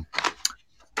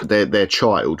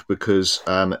child because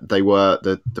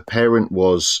the parent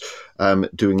was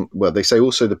doing well. They say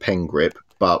also the pen grip,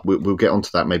 but we'll get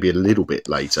onto that maybe a little bit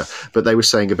later. But they were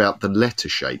saying about the letter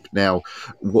shape. Now,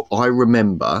 what I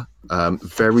remember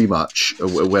very much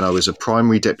when I was a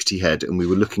primary deputy head, and we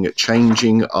were looking at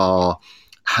changing our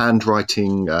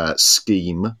handwriting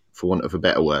scheme, for want of a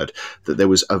better word, that there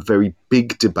was a very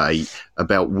big debate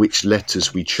about which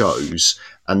letters we chose,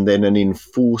 and then an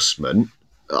enforcement.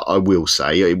 I will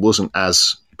say it wasn't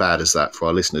as bad as that for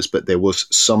our listeners, but there was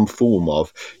some form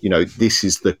of, this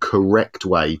is the correct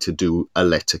way to do a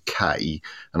letter K.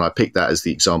 And I picked that as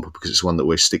the example because it's one that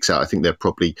always sticks out. I think there are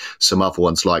probably some other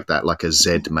ones like that, like a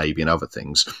Z maybe, and other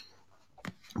things.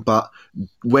 But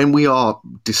when we are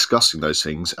discussing those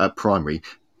things at primary,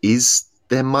 is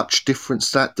there much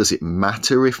difference that? Does it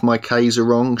matter if my K's are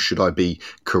wrong? Should I be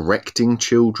correcting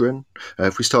children?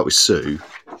 If we start with Sue.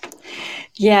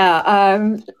 Yeah,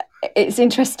 it's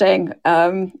interesting.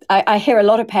 I hear a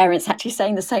lot of parents actually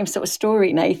saying the same sort of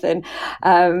story, Nathan,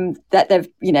 that they've,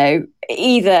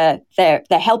 either they're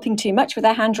helping too much with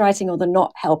their handwriting or they're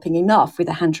not helping enough with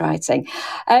their handwriting.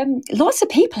 Lots of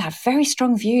people have very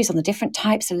strong views on the different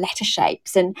types of letter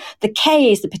shapes, and the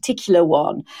K is the particular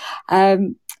one.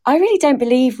 I really don't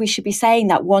believe we should be saying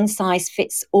that one size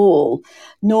fits all,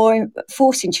 nor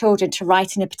forcing children to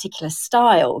write in a particular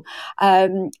style.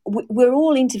 We're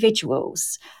all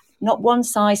individuals. Not one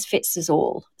size fits us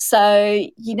all. So,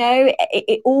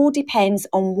 it all depends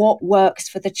on what works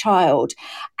for the child.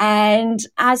 And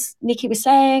as Nikki was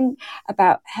saying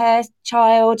about her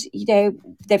child,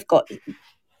 they've got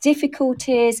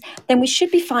difficulties, then we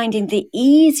should be finding the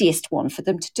easiest one for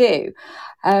them to do.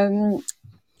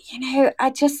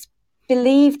 I just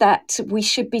believe that we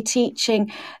should be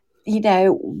teaching,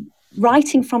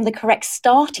 writing from the correct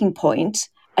starting point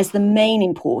as the main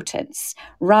importance,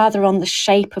 rather on the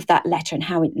shape of that letter and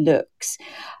how it looks.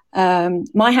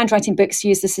 My handwriting books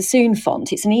use the Sassoon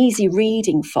font. It's an easy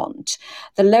reading font.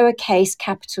 The lowercase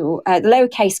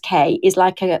k is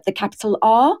like the capital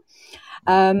R,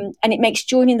 and it makes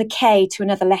joining the K to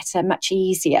another letter much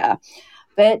easier.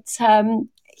 But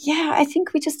I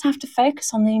think we just have to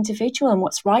focus on the individual and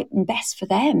what's right and best for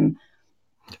them.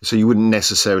 So you wouldn't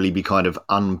necessarily be kind of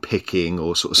unpicking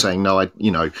or sort of saying, no,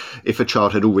 if a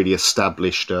child had already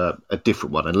established a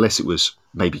different one, unless it was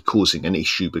maybe causing an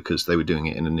issue because they were doing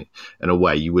it in a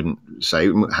way, you wouldn't say,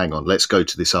 hang on, let's go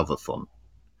to this other font.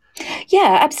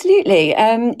 Yeah, absolutely.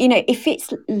 If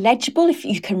it's legible, if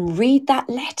you can read that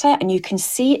letter and you can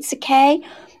see it's a K,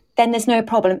 then there's no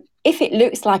problem. If it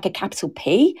looks like a capital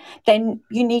P, then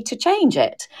you need to change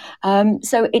it.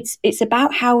 So it's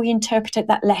about how we interpret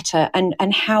that letter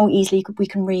and how easily we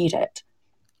can read it.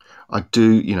 I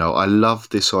do, I love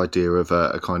this idea of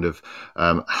a kind of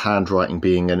handwriting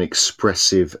being an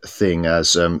expressive thing,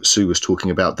 as Sue was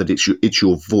talking about, that it's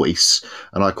your voice.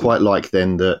 And I quite like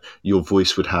then that your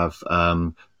voice would have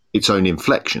its own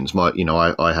inflections.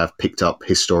 I have picked up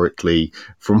historically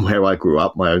from where I grew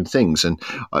up my own things, and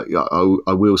I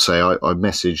will say I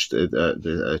messaged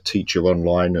a teacher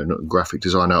online, a graphic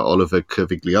designer, Oliver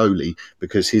Caviglioli,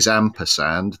 because his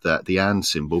ampersand, the and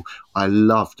symbol, I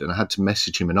loved, and I had to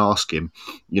message him and ask him,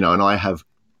 and I have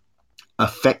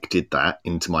affected that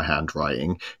into my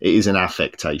handwriting. It is an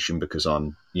affectation because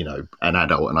I'm an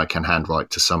adult and I can handwrite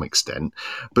to some extent.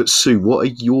 But Sue, what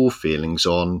are your feelings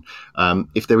on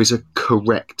if there is a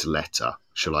correct letter,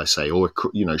 shall I say, or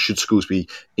should schools be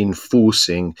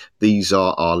enforcing these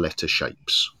are our letter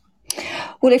shapes?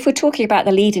 Well, if we're talking about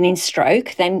the leading in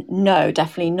stroke, then no,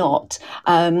 definitely not.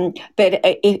 But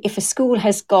if a school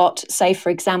has got, say,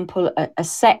 for example, a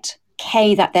set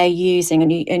K that they're using,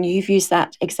 and you've used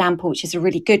that example, which is a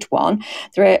really good one.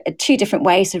 There are two different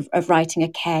ways of writing a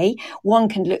K. One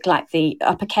can look like the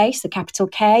uppercase, the capital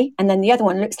K, and then the other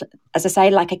one looks, as I say,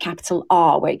 like a capital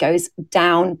R, where it goes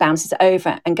down, bounces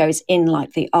over, and goes in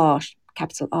like the R,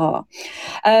 capital R.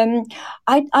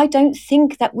 I don't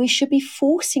think that we should be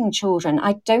forcing children.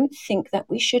 I don't think that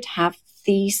we should have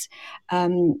these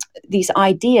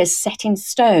ideas set in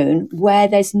stone where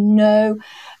there's no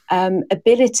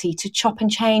ability to chop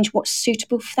and change what's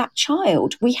suitable for that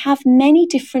child. We have many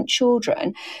different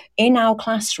children in our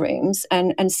classrooms,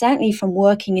 and certainly from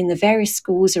working in the various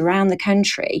schools around the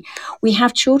country, we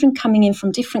have children coming in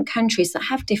from different countries that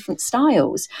have different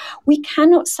styles. We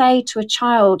cannot say to a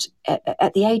child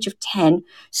at the age of 10,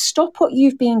 stop what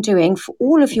you've been doing for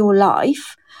all of your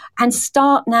life and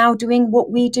start now doing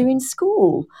what we do in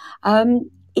school.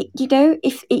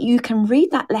 If you can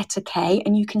read that letter K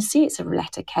and you can see it's a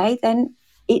letter K, then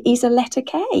it is a letter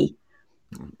K.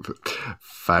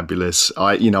 Fabulous.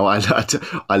 I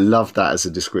love that as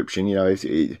a description.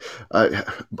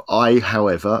 I,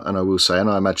 however, and I will say, and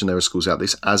I imagine there are schools out there,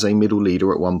 as a middle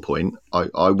leader at one point,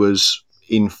 I was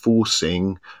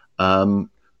enforcing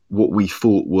what we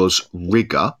thought was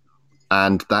rigour.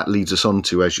 And that leads us on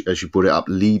to, as you brought it up,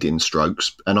 lead-in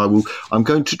strokes. And I'm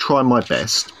going to try my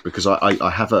best, because I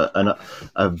have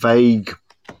a vague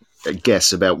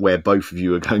guess about where both of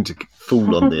you are going to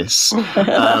fall on this.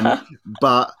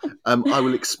 But I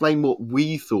will explain what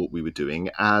we thought we were doing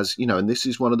as, and this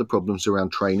is one of the problems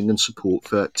around training and support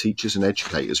for teachers and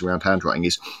educators around handwriting,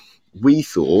 is we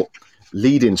thought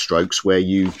lead-in strokes where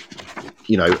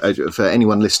for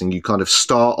anyone listening, you kind of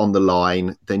start on the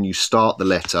line, then you start the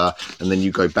letter, and then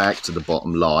you go back to the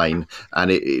bottom line,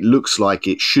 and it looks like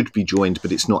it should be joined,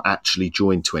 but it's not actually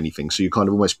joined to anything. So you're kind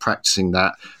of almost practicing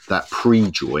that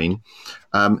pre-join.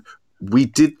 We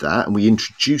did that, and we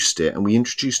introduced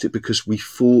it because we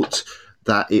thought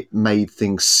that it made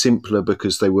things simpler,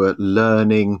 because they were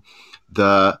learning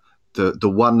the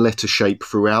one letter shape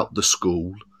throughout the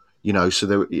school.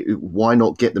 So why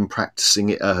not get them practicing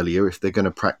it earlier if they're going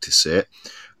to practice it?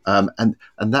 And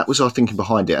that was our thinking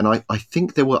behind it. And I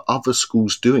think there were other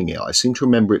schools doing it. I seem to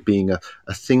remember it being a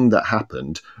thing that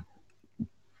happened.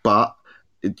 But,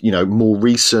 more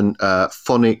recent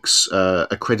phonics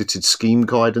accredited scheme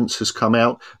guidance has come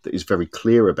out that is very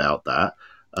clear about that.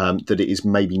 That it is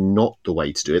maybe not the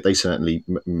way to do it. They certainly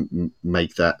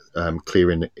make that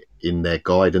clear in their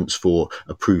guidance for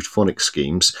approved phonics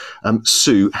schemes.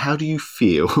 Sue, how do you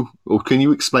feel, or can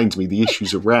you explain to me the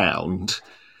issues around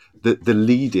the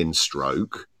lead-in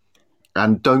stroke?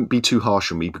 And don't be too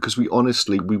harsh on me, because we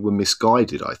were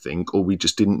misguided, I think, or we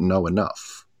just didn't know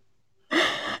enough.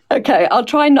 Okay, I'll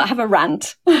try and not have a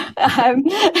rant.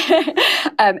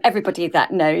 Everybody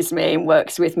that knows me and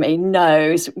works with me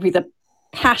knows with a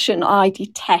passion, I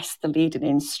detest the leading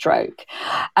in stroke.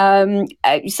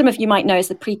 Some of you might know as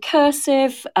the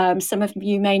precursive. Some of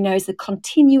you may know as the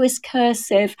continuous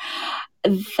cursive.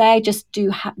 They just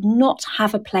do not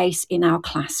have a place in our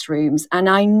classrooms. And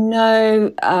I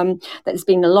know that there's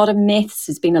been a lot of myths,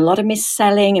 there's been a lot of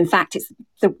mis-selling. In fact, it's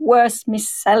the worst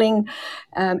mis-selling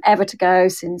ever to go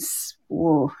since,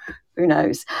 who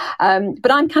knows?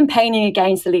 But I'm campaigning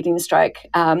against the leading in stroke.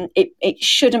 It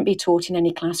shouldn't be taught in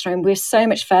any classroom. We're so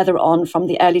much further on from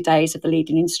the early days of the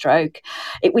leading in stroke.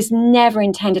 It was never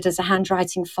intended as a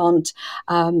handwriting font.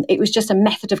 It was just a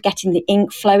method of getting the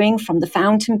ink flowing from the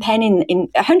fountain pen in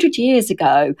 100 years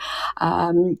ago.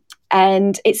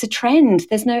 And it's a trend.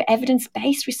 There's no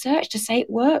evidence-based research to say it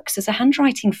works as a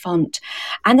handwriting font.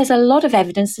 And there's a lot of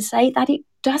evidence to say that it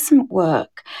doesn't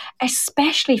work,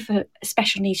 especially for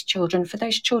special needs children, for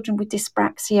those children with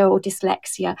dyspraxia or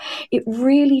dyslexia. It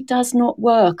really does not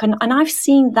work. And I've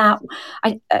seen that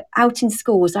out in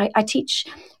schools. I teach.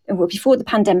 Well, before the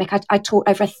pandemic, I taught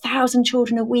over 1,000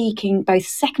 children a week in both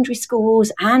secondary schools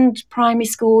and primary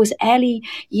schools, early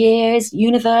years,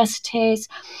 universities.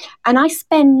 And I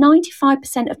spend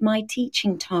 95% of my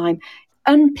teaching time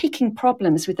unpicking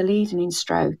problems with the leading in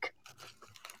stroke.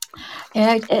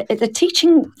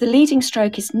 The leading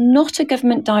stroke is not a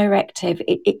government directive.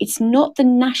 It's not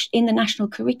in the national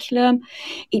curriculum.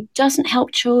 It doesn't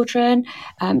help children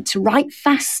to write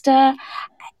faster.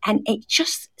 And it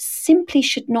just simply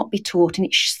should not be taught, and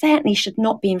it certainly should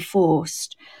not be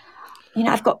enforced.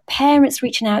 I've got parents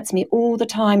reaching out to me all the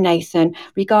time, Nathan,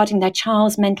 regarding their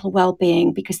child's mental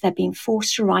well-being because they're being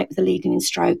forced to write with a leading in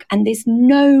stroke, and there's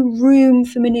no room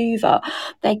for manoeuvre.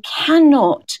 They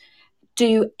cannot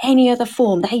do any other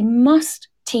form. They must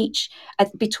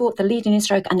be taught the leading in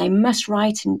stroke, and they must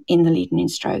write in the leading in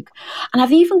stroke. And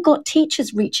I've even got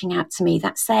teachers reaching out to me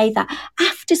that say that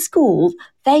after school,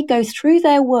 they go through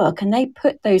their work and they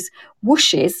put those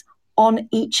whooshes on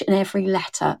each and every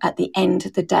letter at the end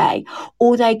of the day,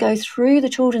 or they go through the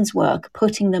children's work,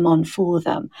 putting them on for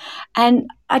them. And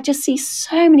I just see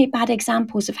so many bad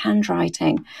examples of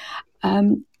handwriting.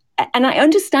 And I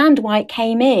understand why it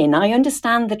came in. I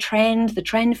understand the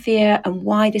trend fear, and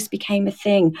why this became a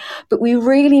thing. But we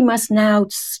really must now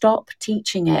stop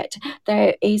teaching it.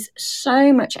 There is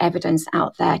so much evidence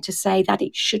out there to say that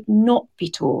it should not be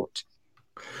taught.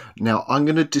 Now, I'm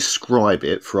going to describe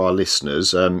it for our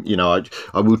listeners. I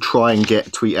will try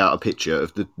and tweet out a picture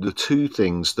of the two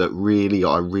things that really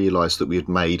I realised that we had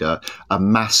made a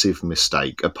massive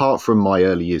mistake, apart from my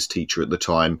early years teacher at the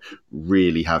time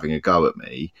really having a go at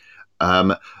me.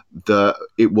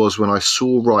 It was when I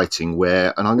saw writing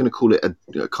where, and I'm going to call it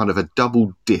a kind of a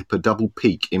double dip, a double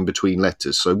peak in between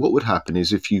letters. So what would happen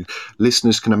is, if you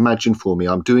listeners can imagine for me,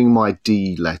 I'm doing my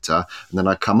D letter and then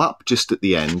I come up just at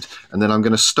the end, and then I'm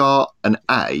going to start an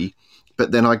A,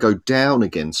 but then I go down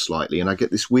again slightly and I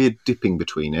get this weird dipping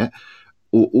between it.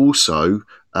 Or also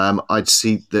I'd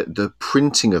see that the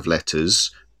printing of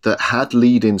letters that had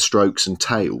lead-in strokes and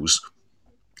tails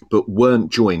but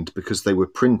weren't joined because they were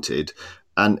printed,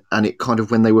 and it kind of,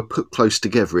 when they were put close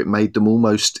together, it made them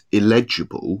almost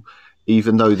illegible,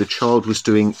 even though the child was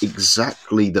doing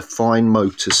exactly the fine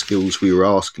motor skills we were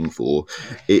asking for.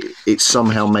 It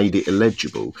somehow made it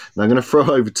illegible. Now I'm going to throw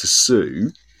over to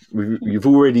Sue. You've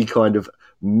already kind of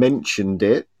mentioned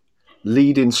it.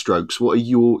 Lead-in strokes, what are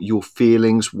your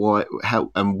feelings? Why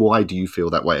do you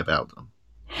feel that way about them?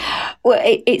 Well,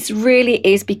 it really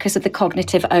is because of the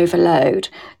cognitive overload.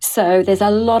 So there's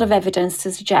a lot of evidence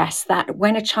to suggest that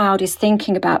when a child is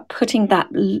thinking about putting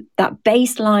that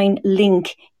baseline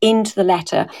link into the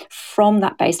letter from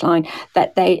that baseline,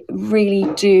 that they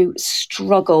really do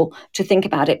struggle to think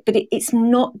about it. But it's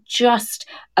not just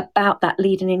about that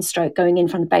leading in stroke going in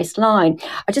from the baseline.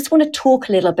 I just want to talk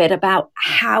a little bit about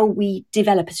how we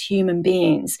develop as human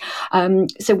beings.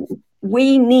 So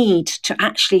we need to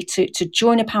actually, to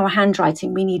join up our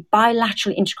handwriting, we need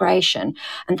bilateral integration,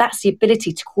 and that's the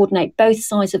ability to coordinate both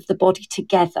sides of the body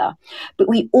together. But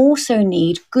we also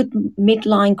need good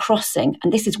midline crossing,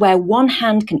 and this is where one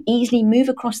hand can easily move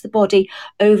across the body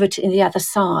over to the other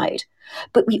side.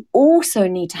 But we also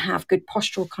need to have good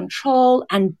postural control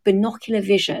and binocular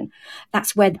vision.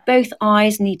 That's where both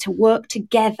eyes need to work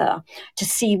together to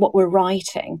see what we're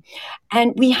writing.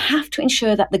 And we have to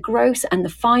ensure that the gross and the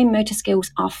fine motor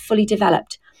skills are fully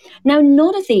developed. Now,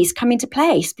 none of these come into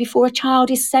place before a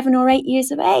child is 7 or 8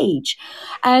 years of age.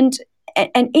 And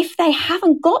if they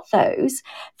haven't got those,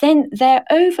 then their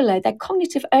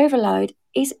cognitive overload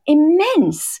is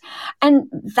immense. And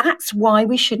that's why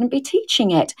we shouldn't be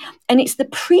teaching it. And it's the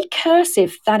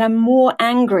precursive that I'm more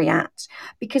angry at,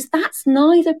 because that's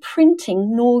neither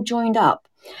printing nor joined up.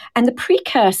 And the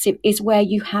precursive is where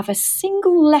you have a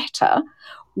single letter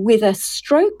with a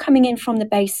stroke coming in from the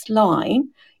baseline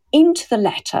into the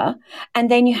letter,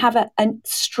 and then you have a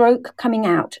stroke coming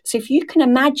out. So if you can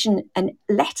imagine a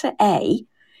letter A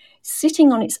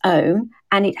sitting on its own,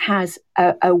 and it has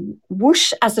a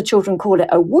whoosh, as the children call it,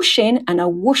 a whoosh in and a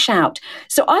whoosh out.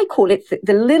 So I call it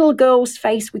the little girl's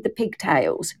face with the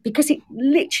pigtails, because it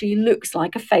literally looks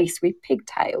like a face with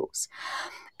pigtails.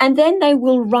 And then they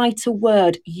will write a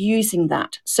word using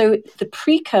that. So the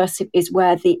precursive is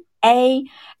where the A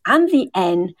and the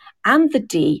N and the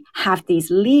D have these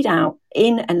lead out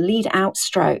in and lead out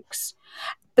strokes,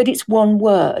 but it's one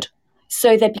word.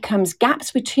 So there becomes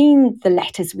gaps between the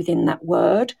letters within that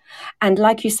word. And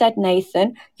like you said,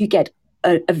 Nathan, you get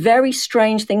a very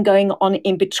strange thing going on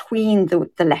in between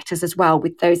the letters as well,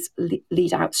 with those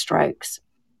lead out strokes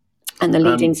and the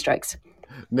lead in strokes.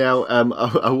 Now,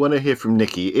 I want to hear from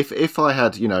Nikki. If I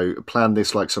had, planned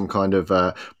this like some kind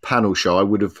of panel show, I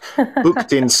would have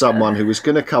booked in someone who was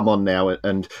going to come on now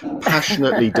and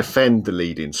passionately defend the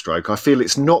lead-in stroke. I feel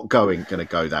it's not going to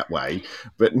go that way.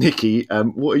 But Nikki,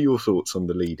 what are your thoughts on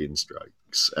the lead-in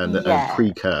strokes and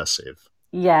precursive?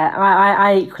 Yeah,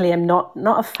 I equally am not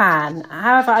a fan.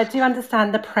 However, I do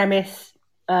understand the premise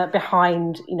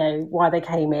behind, why they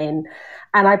came in.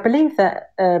 And I believe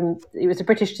that it was the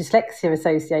British Dyslexia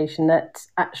Association that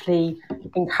actually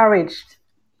encouraged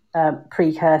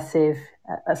precursive,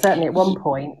 certainly at one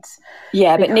point.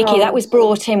 Yeah, but Nikki, that was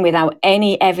brought in without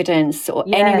any evidence or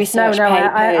any research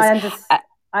papers.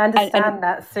 I understand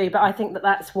that, Sue, but I think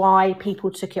that's why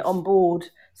people took it on board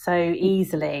so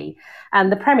easily. And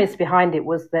the premise behind it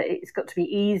was that it's got to be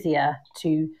easier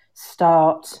to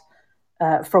start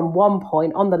from one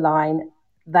point on the line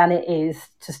than it is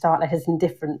to start letters in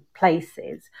different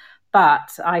places.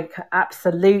 But I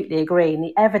absolutely agree. And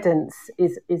the evidence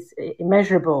is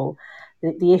immeasurable,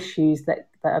 the issues that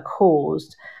are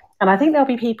caused. And I think there'll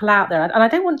be people out there, and I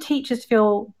don't want teachers to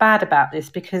feel bad about this,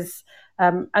 because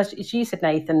as you said,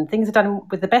 Nathan, things are done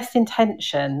with the best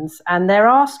intentions. And there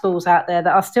are schools out there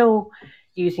that are still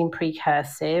using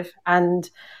precursive. And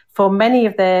for many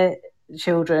of their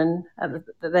children,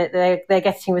 they're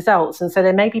getting results, and so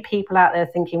there may be people out there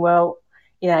thinking, well,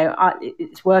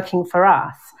 it's working for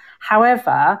us.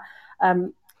 However,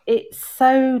 it's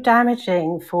so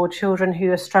damaging for children who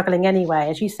are struggling anyway,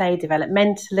 as you say,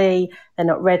 developmentally, they're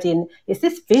not ready, and it's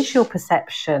this visual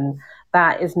perception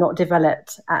that is not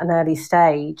developed at an early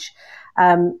stage.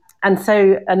 And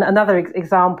so another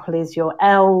example is your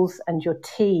L's and your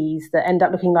T's that end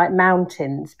up looking like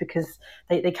mountains because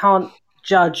they can't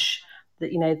judge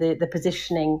the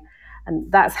positioning,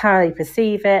 and that's how they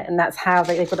perceive it, and that's how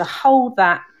they've got to hold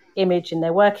that image in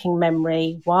their working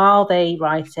memory while they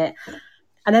write it.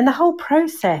 And then the whole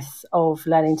process of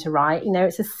learning to write,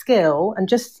 it's a skill, and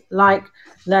just like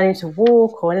learning to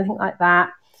walk or anything like that,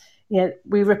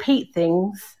 we repeat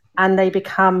things and they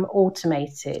become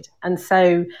automated. And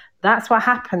so that's what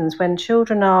happens when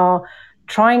children are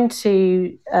trying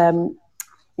to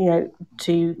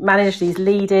to manage these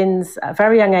lead-ins at a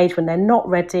very young age, when they're not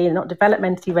ready, not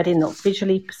developmentally ready, not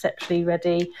visually, perceptually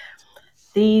ready.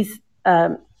 These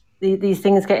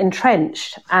things get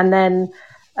entrenched. And then,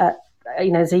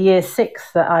 there's a year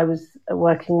 6 that I was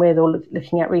working with or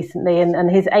looking at recently,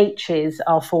 and his H's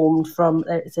are formed from,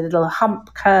 it's a little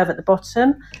hump curve at the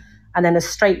bottom, and then a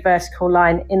straight vertical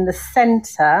line in the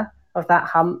centre of that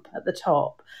hump at the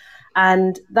top.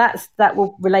 And that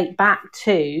will relate back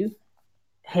to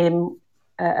him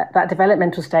that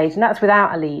developmental stage, and that's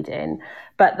without a lead-in,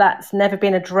 but that's never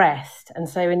been addressed. And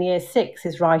so in year 6,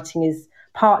 his writing is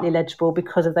partly legible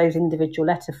because of those individual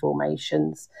letter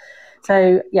formations.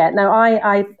 So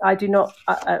I do not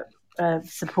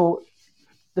support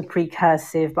the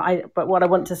precursive, but what I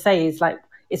want to say is,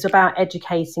 it's about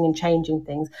educating and changing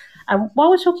things. And while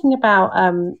we're talking about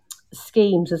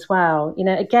schemes as well,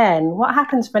 again, what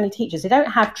happens for many teachers, they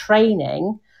don't have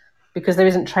training, because there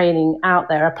isn't training out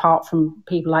there apart from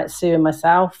people like Sue and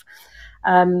myself.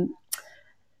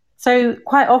 So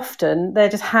quite often they're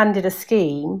just handed a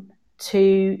scheme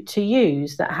to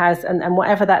use that has, and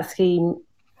whatever that scheme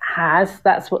has,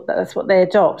 that's what they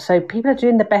adopt. So people are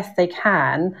doing the best they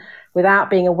can without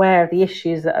being aware of the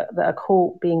issues that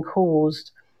are being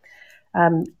caused.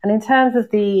 And in terms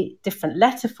of the different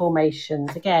letter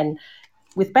formations, again,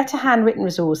 with better handwritten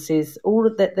resources, all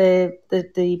of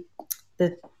the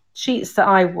sheets that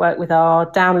I work with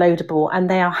are downloadable, and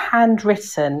they are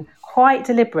handwritten quite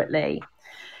deliberately,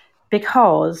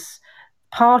 because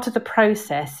part of the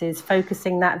process is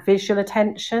focusing that visual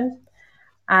attention.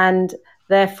 And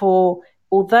therefore,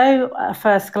 although at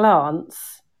first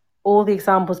glance all the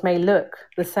examples may look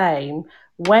the same,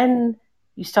 when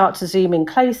you start to zoom in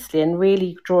closely and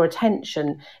really draw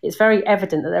attention, it's very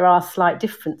evident that there are slight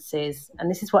differences, and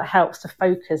this is what helps to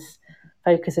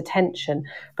focus attention.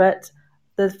 But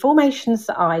the formations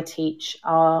that I teach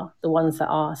are the ones that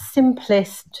are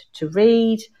simplest to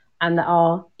read and that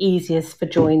are easiest for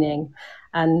joining.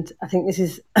 And I think this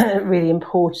is really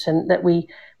important, that we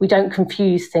don't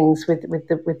confuse things with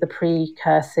the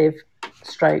precursive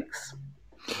strokes.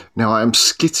 Now, I'm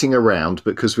skitting around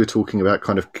because we're talking about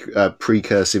kind of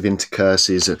precursive,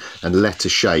 intercursives and letter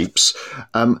shapes.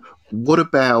 What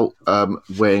about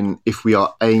if we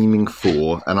are aiming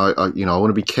for, and I want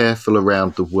to be careful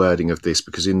around the wording of this,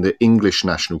 because in the English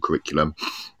national curriculum,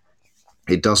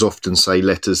 it does often say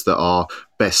letters that are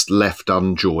best left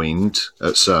unjoined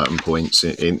at certain points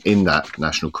in that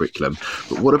national curriculum.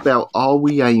 But what about, are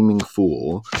we aiming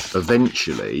for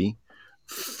eventually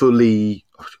fully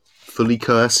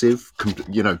cursive,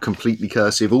 completely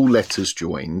cursive, all letters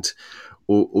joined,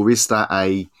 or is that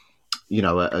a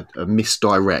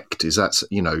misdirect? Is that,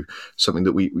 something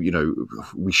that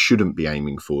we shouldn't be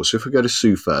aiming for? So if we go to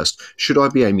Sue first, should I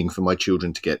be aiming for my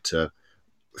children to get to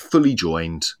fully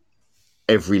joined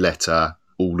every letter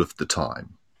all of the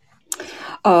time?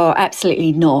 Oh,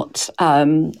 absolutely not.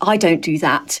 I don't do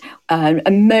that.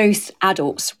 And most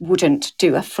adults wouldn't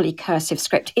do a fully cursive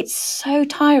script. It's so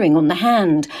tiring on the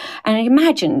hand. And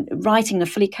imagine writing a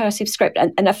fully cursive script.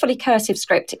 And a fully cursive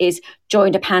script is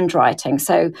joined up handwriting.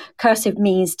 So cursive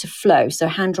means to flow. So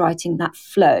handwriting that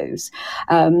flows.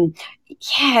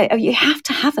 You have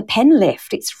to have a pen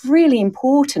lift. It's really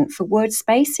important for word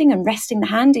spacing and resting the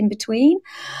hand in between.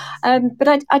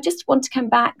 But I just want to come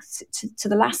back to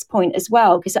the last point as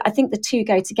well, because I think the two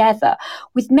go together.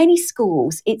 With many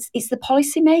schools, it's the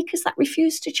policymakers that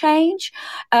refuse to change.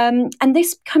 And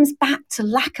this comes back to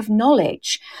lack of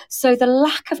knowledge. So the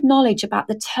lack of knowledge about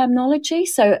the terminology.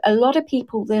 So a lot of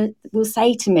people will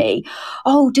say to me,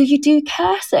 "Oh, do you do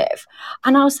cursive?"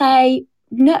 And I'll say,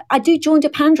 "No, I do joined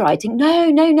up handwriting."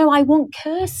 No, I want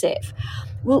cursive.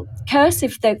 Well,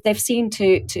 cursive, they've seemed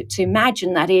to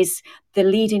imagine that is the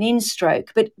leading in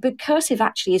stroke, but cursive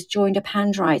actually is joined up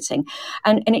handwriting.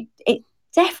 And it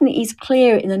definitely is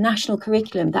clear in the national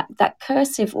curriculum that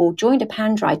cursive or joined up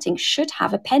handwriting should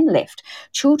have a pen lift.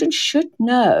 Children should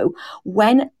know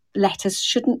when letters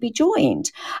shouldn't be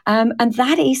joined. And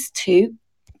that is to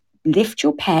lift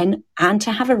your pen and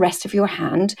to have a rest of your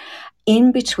hand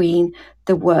in between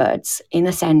the words in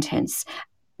a sentence.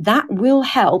 That will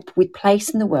help with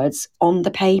placing the words on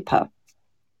the paper.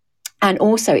 And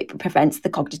also it prevents the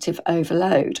cognitive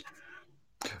overload.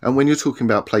 And when you're talking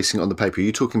about placing it on the paper, are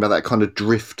you talking about that kind of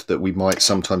drift that we might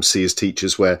sometimes see as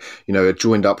teachers where, a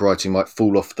joined up writing might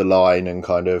fall off the line and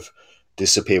kind of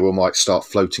disappear, or might start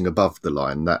floating above the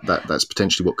line? That's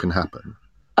potentially what can happen.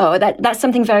 Oh, that's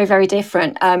something very, very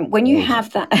different. When you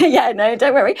have that,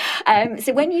 don't worry.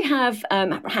 So when you have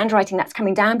handwriting that's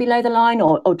coming down below the line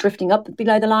or drifting up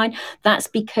below the line, that's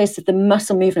because of the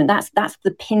muscle movement. That's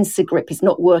the pincer grip is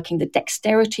not working. The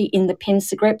dexterity in the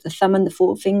pincer grip, the thumb and the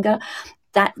forefinger,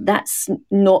 that's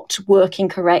not working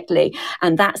correctly.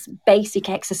 And that's basic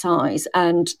exercise.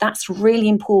 And that's really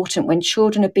important when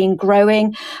children have been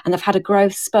growing and they've had a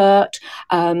growth spurt,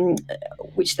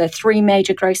 which there are 3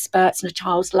 major growth spurts in a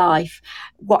child's life.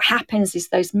 What happens is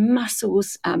those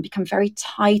muscles become very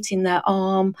tight in their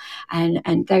arm,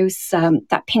 and those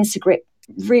that pincer grip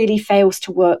really fails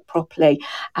to work properly.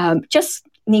 Just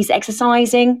needs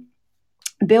exercising,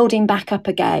 building back up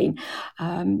again.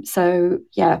 It's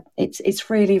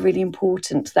really, really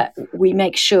important that we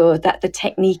make sure that the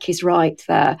technique is right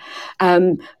there.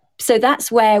 So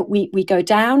that's where we go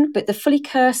down, but the fully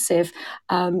cursive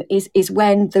is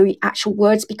when the actual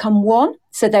words become one.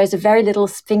 So there's a very little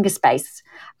finger space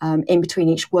in between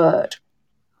each word.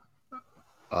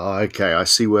 Okay, I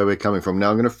see where we're coming from. Now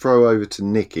I'm going to throw over to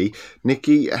Nikki.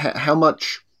 Nikki, how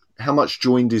much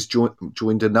joined is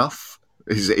joined enough?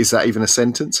 Is that even a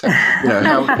sentence?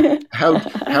 How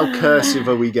cursive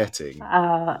are we getting?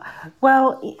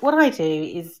 Well, what I do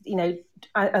is,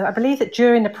 I believe that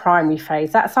during the primary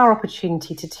phase, that's our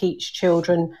opportunity to teach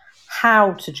children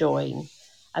how to join.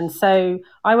 And so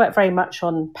I work very much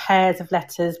on pairs of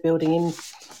letters, building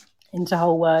into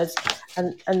whole words.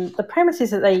 And the premise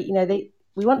is that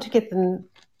we want to give them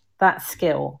that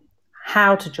skill,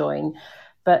 how to join,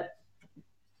 but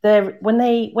when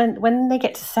they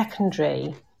get to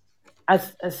secondary,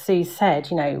 as Sue said,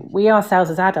 we ourselves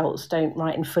as adults don't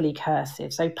write in fully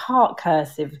cursive. So part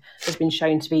cursive has been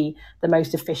shown to be the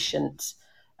most efficient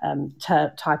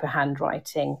type of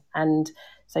handwriting. And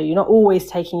so you're not always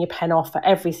taking your pen off for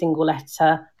every single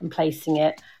letter and placing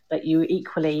it, but you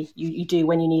equally, you do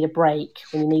when you need a break,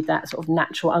 when you need that sort of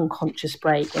natural unconscious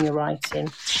break when you're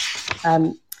writing.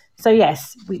 So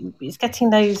yes, it's getting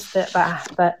those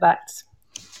that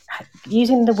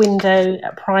using the window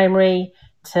at primary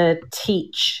to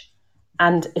teach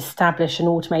and establish an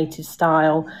automated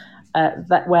style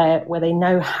that where they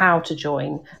know how to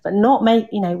join, but not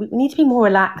make, we need to be more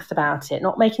relaxed about it,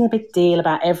 not making a big deal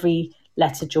about every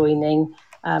letter joining.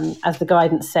 As the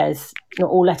guidance says,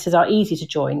 not all letters are easy to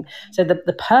join. So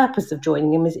the purpose of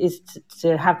joining them is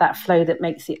to have that flow that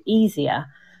makes it easier.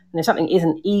 And if something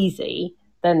isn't easy,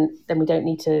 then we don't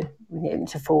need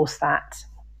to force that.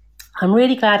 I'm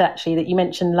really glad actually that you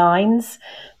mentioned lines,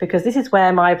 because this is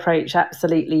where my approach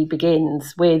absolutely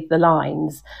begins, with the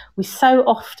lines. We so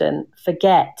often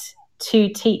forget to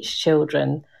teach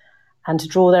children and to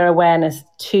draw their awareness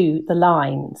to the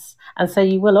lines. And so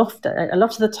you will often, a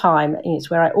lot of the time, it's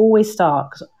where I always start,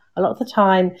 because a lot of the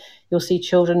time you'll see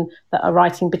children that are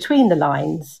writing between the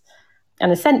lines.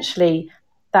 And essentially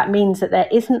that means that there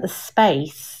isn't the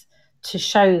space to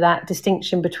show that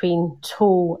distinction between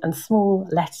tall and small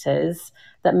letters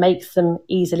that makes them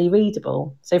easily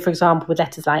readable. So, for example, with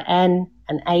letters like N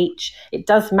and H, it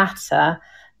does matter,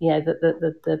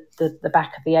 the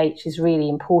back of the H is really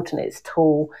important. It's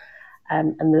tall,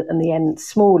 and the N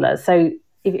smaller. So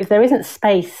if there isn't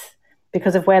space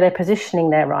because of where they're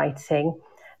positioning their writing,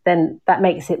 then that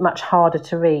makes it much harder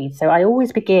to read. So I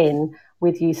always begin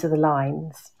with use of the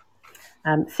lines.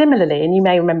 Similarly, and you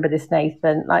may remember this,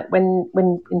 Nathan, like when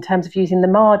in terms of using the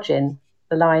margin,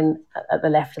 the line at the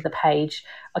left of the page,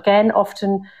 again,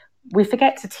 often we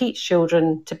forget to teach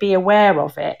children to be aware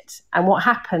of it. And what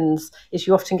happens is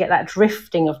you often get that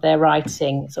drifting of their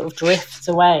writing, it sort of drifts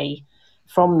away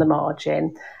from the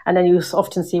margin. And then you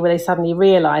often see where they suddenly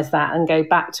realise that and go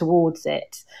back towards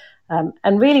it.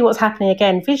 And really what's happening,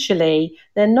 again, visually,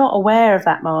 they're not aware of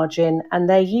that margin, and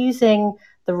they're using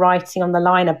the writing on the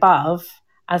line above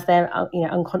as their,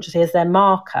 unconsciously as their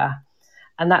marker.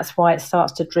 And that's why it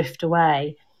starts to drift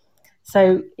away.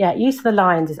 So, yeah, use of the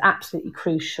lines is absolutely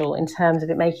crucial in terms of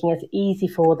it making it as easy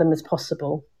for them as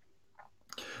possible.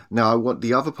 Now,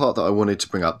 the other part that I wanted to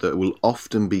bring up that will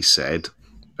often be said,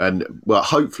 and well,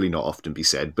 hopefully not often be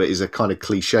said, but is a kind of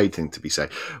cliche thing to be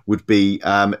said, would be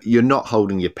you're not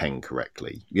holding your pen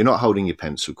correctly. You're not holding your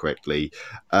pencil correctly.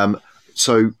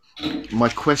 So my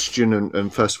question,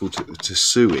 and first of all to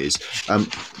Sue, is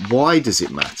why does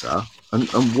it matter? And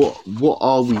what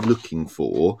are we looking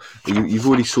for? You've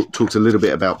already talked a little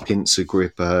bit about pincer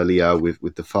grip earlier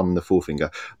with the thumb and the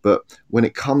forefinger. But when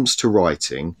it comes to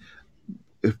writing,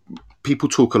 people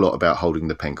talk a lot about holding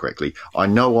the pen correctly. I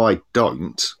know I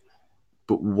don't,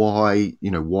 but why?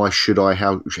 Why should I?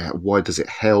 Why does it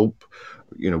help?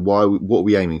 What are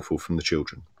we aiming for from the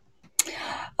children?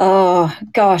 Oh,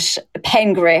 gosh,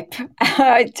 pen grip.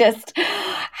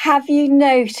 Have you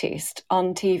noticed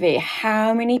on TV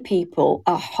how many people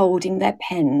are holding their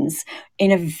pens in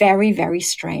a very, very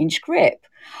strange grip?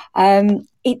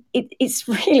 It's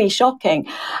really shocking.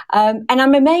 And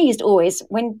I'm amazed always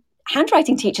when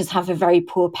handwriting teachers have a very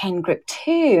poor pen grip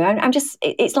too.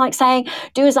 It's like saying,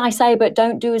 do as I say, but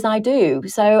don't do as I do.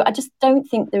 So I just don't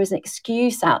think there is an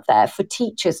excuse out there for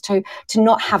teachers to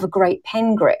not have a great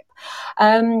pen grip.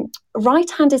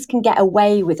 Right-handers can get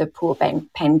away with a poor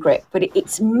pen grip, but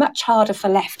it's much harder for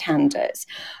left-handers.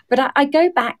 But I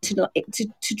go back to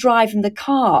driving the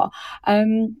car,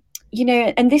 and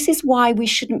this is why we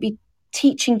shouldn't be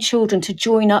teaching children to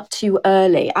join up too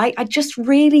early. I just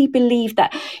really believe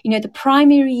that, the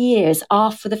primary years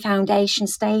are for the foundation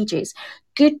stages.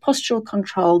 Good postural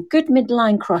control, good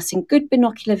midline crossing, good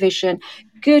binocular vision,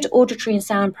 good auditory and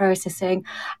sound processing,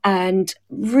 and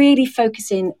really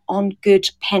focusing on good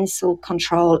pencil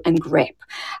control and grip.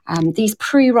 These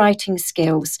pre-writing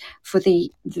skills for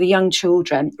the young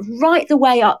children, right the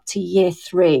way up to year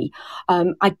 3.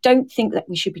 I don't think that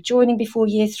we should be joining before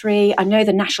year 3. I know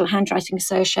the National Handwriting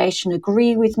Association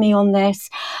agree with me on this.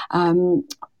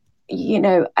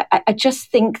 I just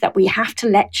think that we have to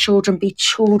let children be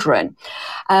children.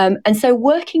 And so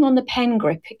working on the pen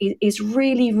grip is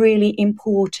really, really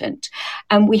important.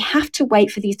 And we have to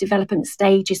wait for these development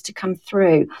stages to come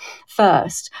through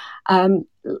first.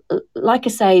 Like I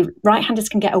say, right-handers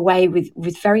can get away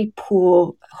with very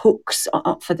poor hooks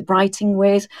for the writing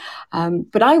with.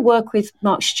 But I work with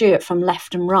Mark Stewart from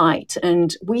Left and Right,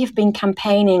 and we have been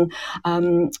campaigning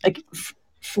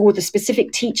for the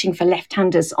specific teaching for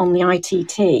left-handers on the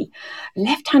ITT,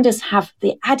 left-handers have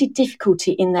the added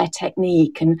difficulty in their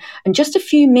technique, and just a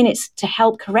few minutes to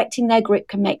help correcting their grip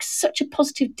can make such a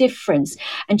positive difference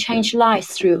and change lives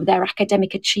through their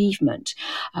academic achievement.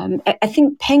 I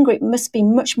think pen grip must be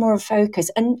much more of a focus,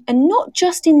 and not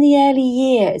just in the early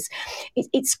years.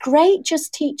 It's great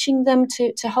just teaching them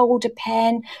to hold a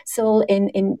pencil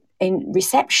in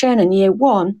reception and year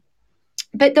one.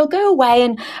 But they'll go away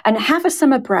and have a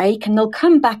summer break, and they'll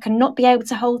come back and not be able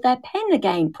to hold their pen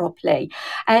again properly.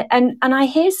 And I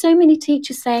hear so many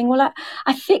teachers saying, well,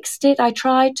 I fixed it, I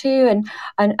tried to,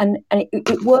 and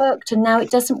it worked, and now it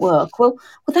doesn't work. Well,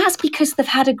 that's because they've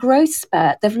had a growth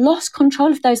spurt. They've lost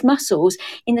control of those muscles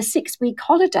in the 6-week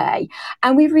holiday.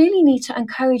 And we really need to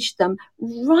encourage them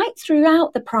right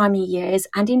throughout the primary years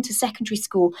and into secondary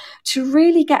school to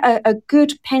really get a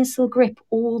good pencil grip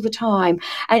all the time.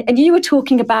 And you were talking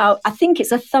about, I think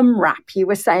it's a thumb wrap you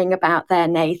were saying about there,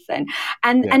 Nathan.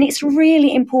 And it's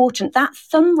really important. That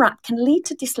thumb wrap can lead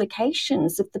to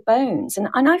dislocations of the bones. And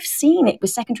I've seen it with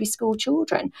secondary school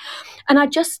children. And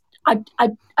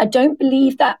I don't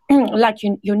believe that, like,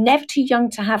 you're never too young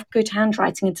to have good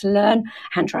handwriting and to learn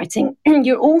handwriting.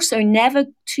 You're also never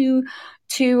too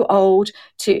old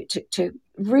to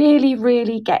really,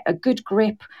 really get a good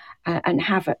grip and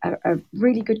have a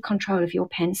really good control of your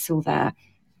pencil there.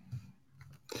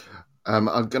 I'm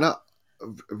going to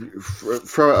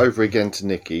throw it over again to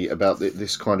Nikki about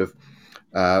this kind of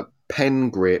pen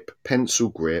grip, pencil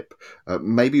grip.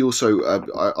 Maybe also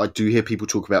I do hear people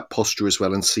talk about posture as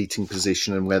well, and seating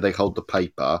position and where they hold the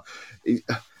paper.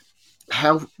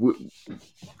 How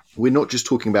we're not just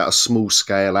talking about a small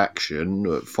scale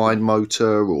action, fine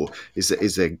motor, or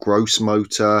is there gross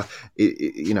motor?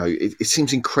 It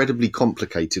seems incredibly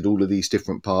complicated, all of these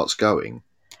different parts going.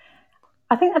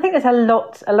 I think there's a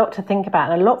lot to think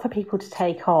about and a lot for people to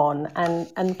take on.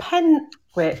 And pen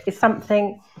grip is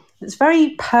something that's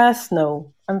very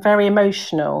personal and very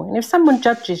emotional. And if someone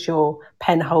judges your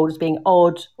pen hold as being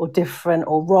odd or different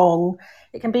or wrong,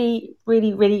 it can be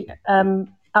really, really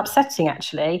upsetting,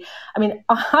 actually. I mean,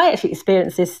 I actually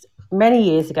experienced this many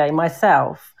years ago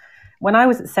myself. When I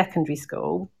was at secondary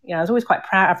school, I was always quite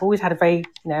proud. I've always had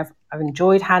I've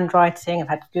enjoyed handwriting. I've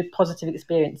had good positive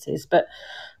experiences. But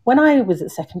when I was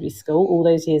at secondary school all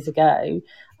those years ago,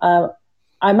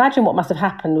 I imagine what must have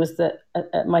happened was that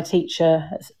my teacher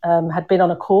had been on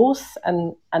a course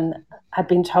and had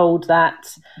been told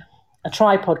that a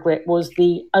tripod grip was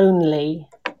the only,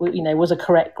 was a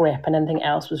correct grip, and anything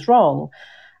else was wrong.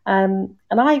 And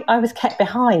I was kept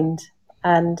behind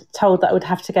and told that I would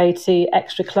have to go to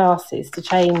extra classes to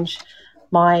change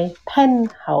my pen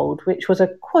hold, which was a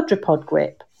quadrupod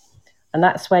grip. And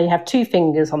that's where you have 2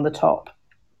 fingers on the top.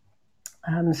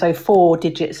 So 4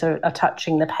 digits are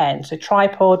touching the pen. So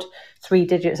tripod, 3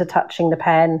 digits are touching the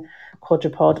pen.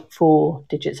 Quadrupod, 4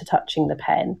 digits are touching the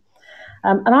pen.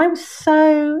 And I was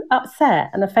so upset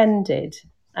and offended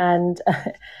and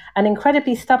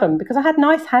incredibly stubborn because I had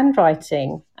nice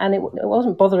handwriting and it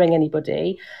wasn't bothering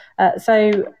anybody.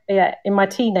 In my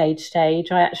teenage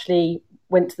stage, I actually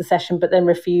went to the session but then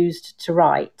refused to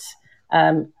write.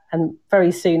 And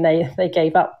very soon they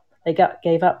gave up. They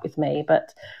gave up with me.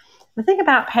 But the thing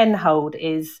about pen hold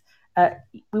is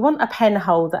we want a pen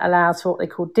hold that allows for what they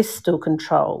call distal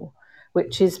control,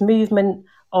 which is movement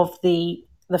of the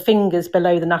fingers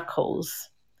below the knuckles.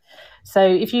 So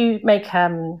if you make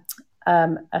a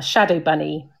shadow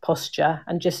bunny posture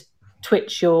and just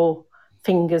twitch your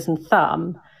fingers and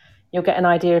thumb, you'll get an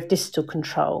idea of distal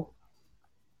control.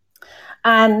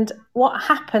 And what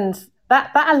happens,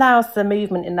 that allows the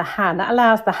movement in the hand, that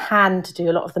allows the hand to do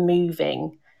a lot of the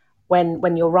moving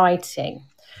when you're writing.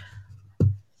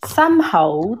 Some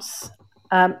holds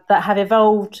that have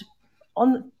evolved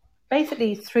on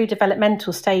basically through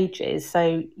developmental stages.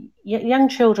 So young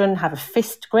children have a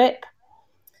fist grip,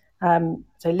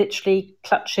 so literally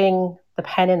clutching the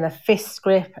pen in the fist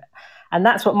grip. And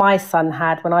that's what my son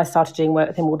had when I started doing work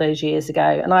with him all those years ago.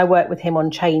 And I worked with him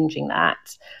on changing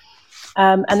that.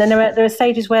 And then there are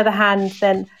stages where the hand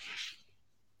then,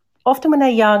 often when they're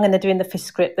young and they're doing the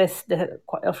fist grip, they're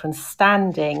quite often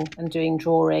standing and doing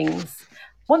drawings.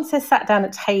 Once they're sat down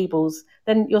at tables,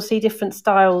 then you'll see different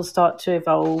styles start to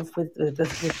evolve with the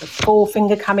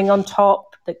forefinger coming on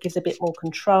top that gives a bit more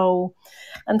control.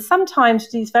 And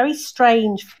sometimes these very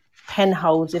strange pen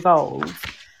holds evolve.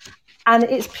 And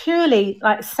it's purely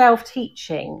like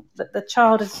self-teaching that the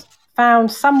child has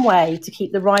found some way to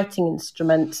keep the writing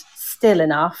instrument still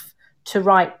enough to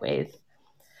write with.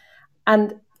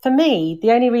 And for me,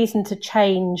 the only reason to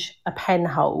change a pen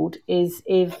hold is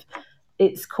if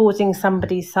it's causing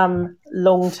somebody some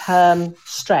long-term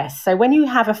stress. So when you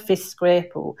have a fist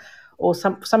grip or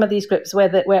some of these grips where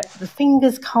the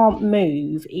fingers can't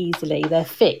move easily, they're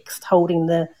fixed, holding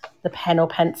the pen or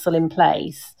pencil in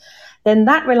place, then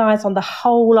that relies on the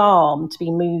whole arm to be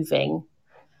moving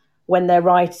when they're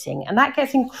writing. And that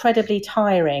gets incredibly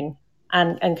tiring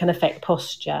and can affect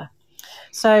posture.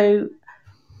 So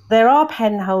there are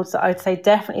pen holds that I'd say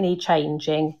definitely need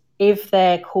changing if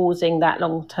they're causing that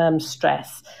long-term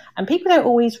stress. And people don't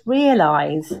always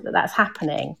realise that that's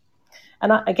happening.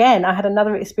 And I had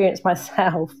another experience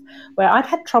myself where I'd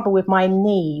had trouble with my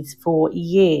knees for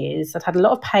years. I'd had a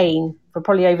lot of pain for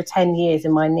probably over 10 years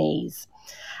in my knees.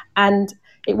 And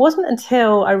it wasn't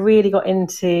until I really got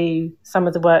into some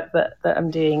of the work that I'm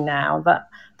doing now that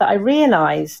I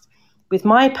realised with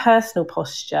my personal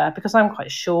posture, because I'm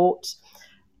quite short,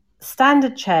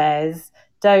 standard chairs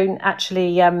don't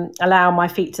actually allow my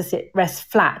feet to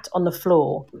rest flat on the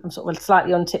floor. I'm sort of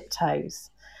slightly on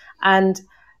tiptoes. And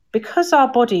because our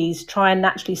bodies try and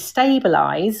naturally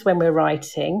stabilise when we're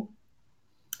writing,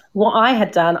 what I had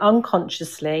done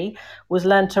unconsciously was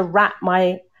learn to wrap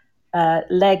my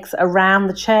legs around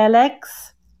the chair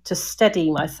legs to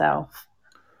steady myself.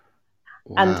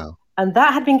 Wow. And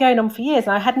that had been going on for years,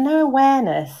 and I had no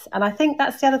awareness. And I think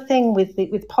that's the other thing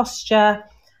with posture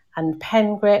and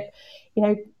pen grip. You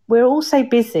know, we're all so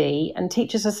busy, and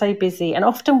teachers are so busy, and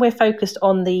often we're focused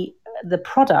on the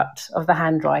product of the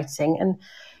handwriting. And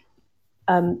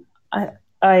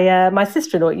my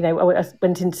sister-in-law, you know, I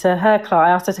went into her class.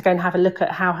 I asked her to go and have a look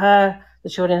at how the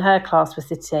children in her class were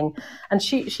sitting, and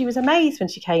she was amazed when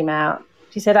she came out.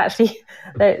 She said, actually,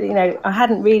 you know, I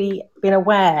hadn't really been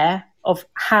aware of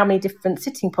how many different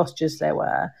sitting postures there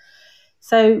were.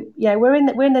 So yeah, we're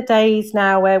in the days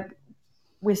now where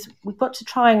we've got to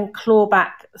try and claw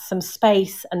back some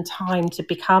space and time to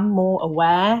become more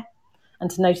aware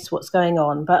and to notice what's going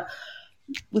on. But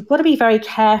we've got to be very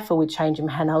careful with changing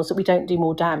pen holds that we don't do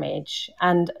more damage.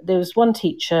 And there was one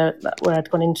teacher where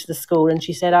I'd gone into the school, and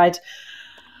she said I'd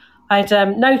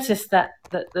noticed that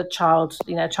the child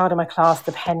in my class,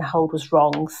 the pen hold was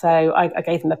wrong. So I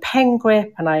gave them a pen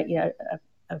grip, and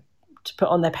to put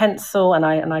on their pencil, and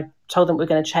I told them we're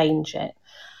going to change it.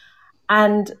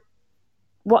 And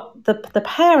what the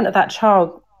parent of that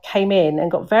child came in and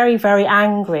got very, very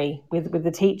angry with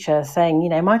the teacher, saying, you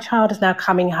know, my child is now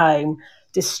coming home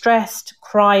distressed,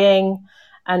 crying,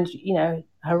 and you know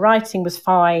her writing was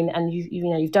fine, and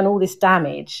you've done all this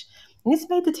damage. And this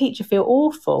made the teacher feel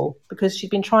awful because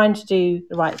she'd been trying to do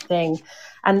the right thing.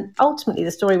 And ultimately the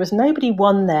story was nobody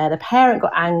won there. The parent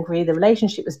got angry, the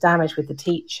relationship was damaged with the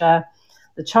teacher,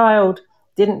 the child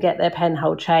didn't get their pen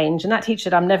hold changed, and that teacher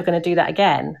said, I'm never going to do that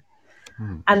again.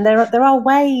 And there are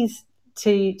ways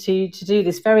to do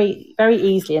this very, very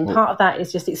easily, and part of that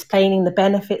is just explaining the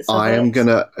benefits of it. I'm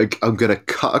gonna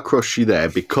cut across you there,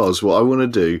 because what I want to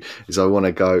do is I want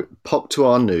to go pop to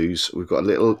our news. We've got a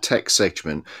little tech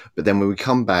segment, but then when we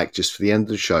come back just for the end of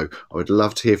the show, I would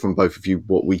love to hear from both of you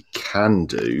what we can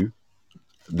do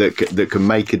that can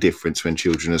make a difference when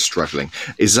children are struggling.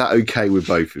 Is that okay with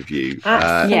both of you?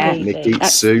 Nikki,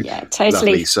 Sue, yeah, totally.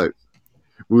 Lovely. So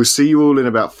we'll see you all in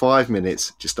about 5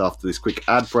 minutes, just after this quick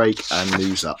ad break and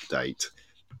news update.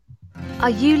 Are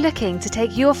you looking to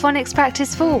take your phonics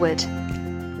practice forward?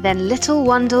 Then Little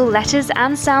Wandle Letters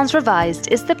and Sounds Revised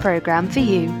is the programme for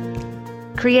you.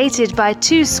 Created by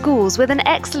 2 schools with an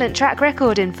excellent track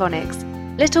record in phonics,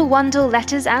 Little Wandle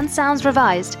Letters and Sounds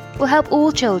Revised will help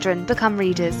all children become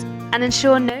readers and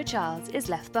ensure no child is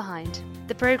left behind.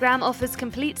 The programme offers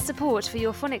complete support for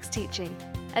your phonics teaching,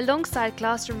 alongside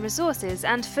classroom resources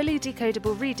and fully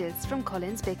decodable readers from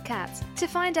Collins Big Cat. To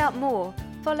find out more,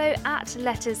 follow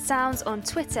 @LettersSounds on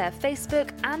Twitter,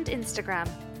 Facebook and Instagram,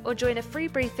 or join a free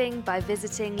briefing by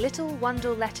visiting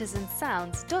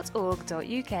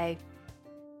littlewandlelettersandsounds.org.uk.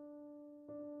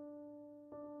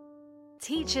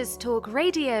 Teachers Talk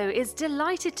Radio is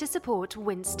delighted to support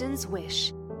Winston's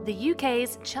Wish, the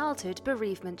UK's childhood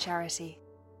bereavement charity.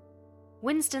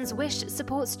 Winston's Wish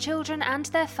supports children and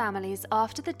their families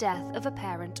after the death of a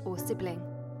parent or sibling.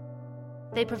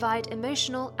 They provide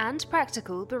emotional and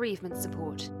practical bereavement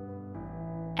support.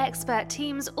 Expert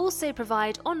teams also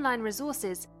provide online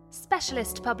resources,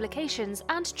 specialist publications,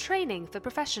 and training for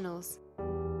professionals.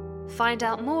 Find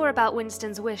out more about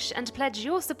Winston's Wish and pledge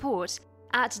your support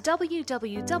at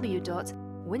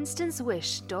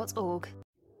www.winstonswish.org.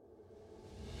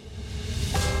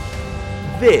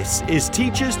 This is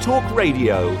Teachers Talk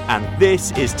Radio, and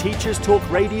this is Teachers Talk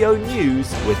Radio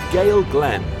News with Gail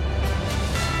Glenn.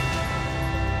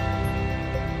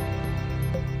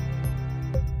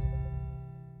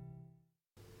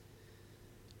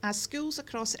 As schools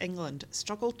across England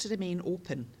struggle to remain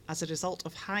open as a result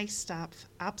of high staff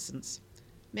absence,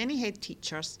 many head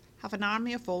teachers have an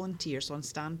army of volunteers on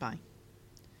standby.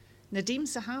 Nadeem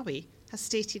Zahawi has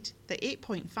stated that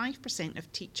 8.5%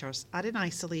 of teachers are in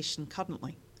isolation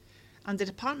currently, and the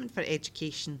Department for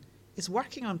Education is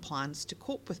working on plans to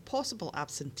cope with possible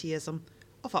absenteeism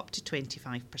of up to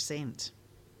 25%.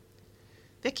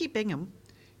 Vicky Bingham,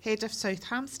 head of South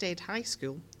Hampstead High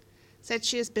School, said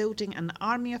she is building an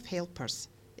army of helpers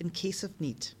in case of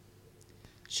need.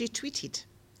 She tweeted,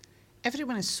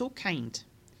 "Everyone is so kind.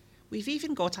 We've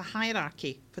even got a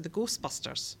hierarchy for the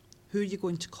Ghostbusters, who are you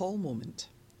going to call moment,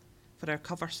 for our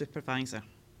cover supervisor.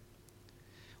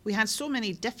 We had so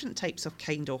many different types of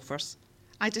kind offers,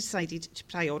 I decided to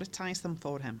prioritise them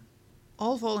for him.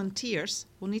 All volunteers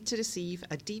will need to receive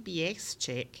a DBS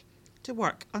check to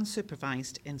work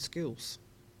unsupervised in schools."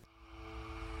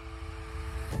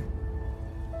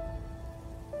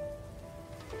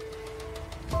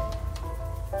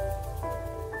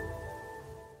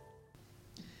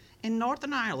 In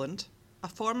Northern Ireland, a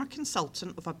former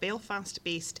consultant of a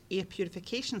Belfast-based air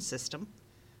purification system,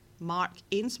 Mark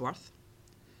Ainsworth,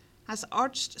 has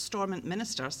urged Stormont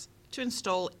ministers to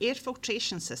install air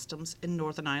filtration systems in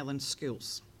Northern Ireland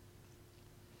schools.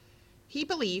 He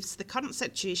believes the current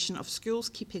situation of schools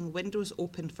keeping windows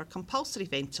open for compulsory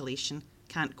ventilation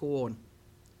can't go on.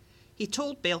 He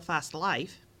told Belfast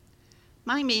Live,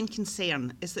 "My main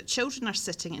concern is that children are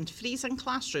sitting in freezing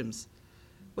classrooms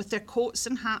with their coats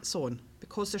and hats on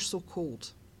because they're so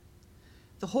cold.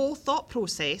 The whole thought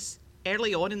process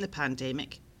early on in the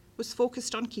pandemic was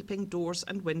focused on keeping doors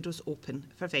and windows open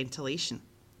for ventilation.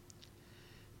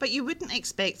 But you wouldn't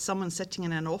expect someone sitting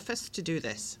in an office to do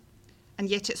this, and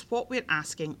yet it's what we're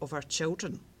asking of our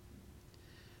children.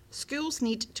 Schools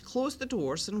need to close the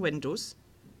doors and windows,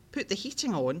 put the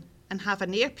heating on, and have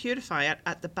an air purifier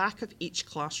at the back of each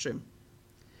classroom.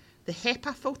 The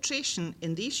HEPA filtration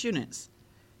in these units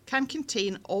can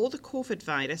contain all the COVID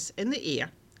virus in the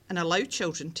air and allow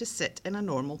children to sit in a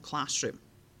normal classroom.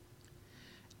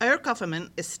 Our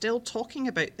government is still talking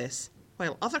about this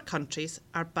while other countries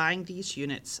are buying these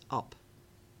units up."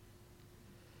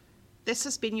 This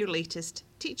has been your latest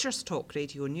Teachers Talk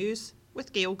Radio News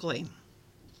with Gail Glenn.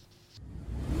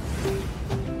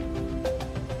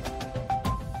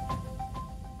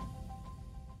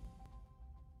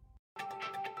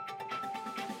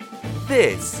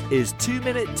 This is 2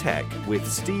 Minute Tech with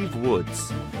Steve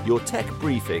Woods, your tech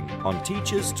briefing on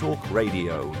Teachers Talk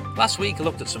Radio. Last week I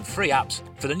looked at some free apps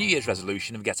for the New Year's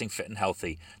resolution of getting fit and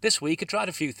healthy. This week I tried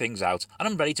a few things out and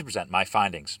I'm ready to present my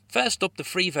findings. First up, the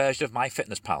free version of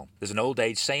MyFitnessPal. There's an old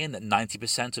age saying that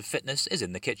 90% of fitness is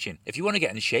in the kitchen. If you want to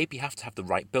get in shape, you have to have the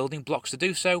right building blocks to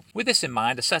do so. With this in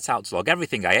mind, I set out to log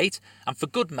everything I ate, and for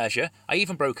good measure, I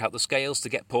even broke out the scales to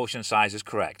get portion sizes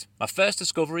correct. My first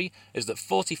discovery is that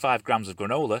 45 grams of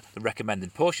granola, the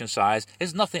recommended portion size,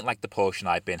 is nothing like the portion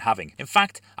I've been having. In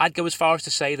fact, I'd go as far as to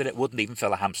say that it wouldn't even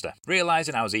fill a hamster.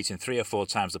 Realising I was eating 3 or 4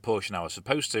 times the portion I was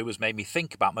supposed to has made me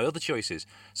think about my other choices,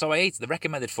 so I ate the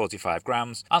recommended 45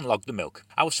 grams and logged the milk.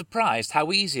 I was surprised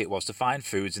how easy it was to find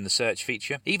foods in the search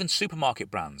feature, even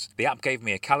supermarket brands. The app gave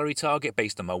me a calorie target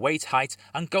based on my weight, height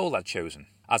and goal I'd chosen.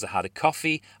 As I had a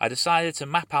coffee, I decided to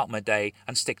map out my day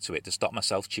and stick to it to stop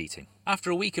myself cheating.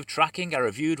 After a week of tracking, I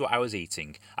reviewed what I was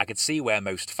eating. I could see where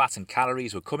most fat and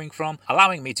calories were coming from,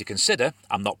 allowing me to consider,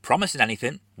 I'm not promising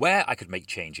anything, where I could make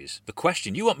changes. The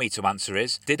question you want me to answer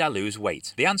is, did I lose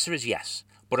weight? The answer is yes,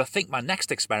 but I think my next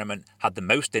experiment had the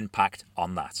most impact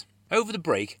on that. Over the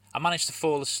break, I managed to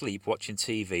fall asleep watching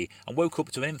TV and woke up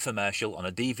to an infomercial on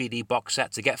a DVD box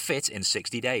set to get fit in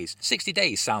 60 days. 60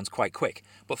 days sounds quite quick,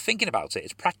 but thinking about it,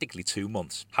 it's practically 2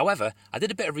 months. However, I did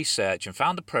a bit of research and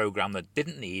found a program that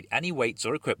didn't need any weights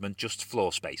or equipment, just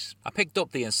floor space. I picked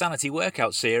up the Insanity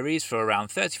Workout series for around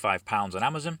 £35 on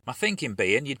Amazon, my thinking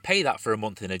being you'd pay that for a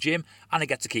month in a gym and I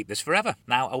get to keep this forever.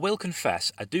 Now, I will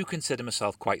confess, I do consider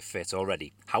myself quite fit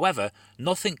already. However,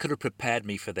 nothing could have prepared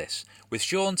me for this. With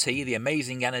Sean T, the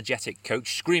amazing energetic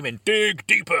coach, screaming, "Dig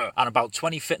deeper!" and about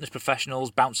 20 fitness professionals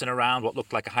bouncing around what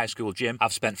looked like a high school gym,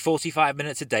 I've spent 45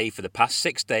 minutes a day for the past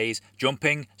 6 days,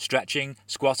 jumping, stretching,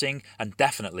 squatting, and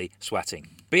definitely sweating.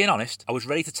 Being honest, I was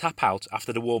ready to tap out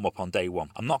after the warm-up on day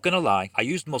 1. I'm not going to lie, I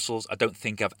used muscles I don't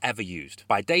think I've ever used.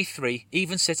 By day 3,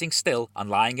 even sitting still and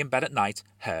lying in bed at night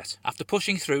hurt. After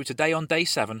pushing through today on day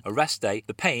 7, a rest day,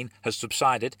 the pain has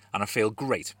subsided and I feel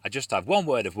great. I just have one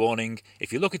word of warning.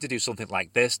 If you're looking to do something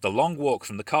like this, the long walk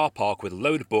from the car park with a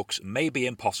load of books may be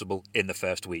impossible in the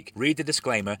first week. Read the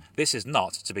disclaimer, this is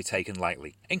not to be taken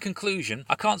lightly. In conclusion,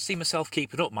 I can't see myself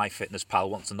keeping up MyFitnessPal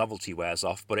once the novelty wears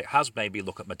off, but it has made me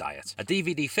look at my diet. A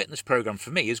DVD fitness program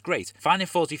for me is great. Finding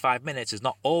 45 minutes is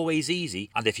not always easy,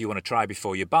 and if you want to try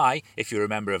before you buy, if you're a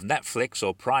member of Netflix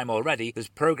or Prime already, there's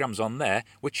programs on there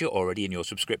which are already in your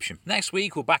subscription. Next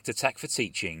week, we're back to Tech for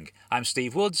Teaching. I'm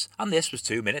Steve Woods, and this was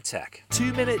 2 Minute Tech.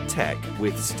 2 Minute Tech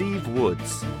with Steve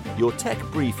Woods, your tech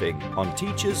briefing on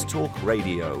Teachers Talk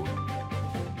Radio.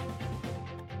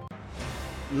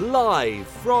 Live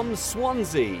from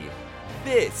Swansea,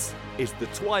 this is The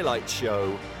Twilight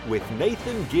Show with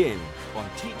Nathan Ginn on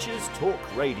Teachers Talk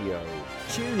Radio.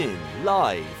 Tune in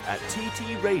live at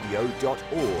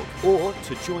ttradio.org, or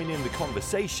to join in the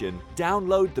conversation,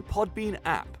 download the Podbean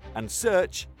app and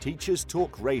search Teachers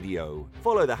Talk Radio.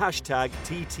 Follow the hashtag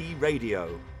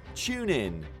TTRadio. Tune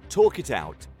in, talk it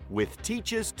out with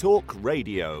Teachers Talk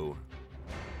Radio.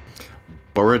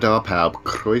 Borodar Pab,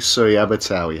 Croeso i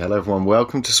Abertawe. Hello everyone,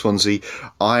 welcome to Swansea.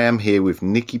 I am here with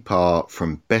Nikki Parr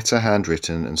from Better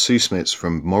Handwritten and Sue Smits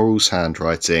from Morals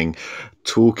Handwriting,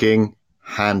 talking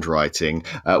handwriting.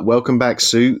 Welcome back,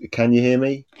 Sue. Can you hear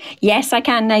me? Yes, I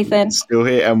can, Nathan. Still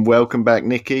here, and welcome back,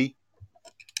 Nikki.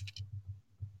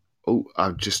 Oh,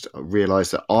 I've just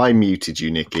realised that I muted you,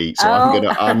 Nikki, so I'm going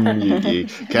to unmute you.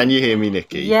 Can you hear me,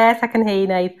 Nikki? Yes, I can hear you,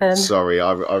 Nathan. Sorry,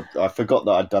 I forgot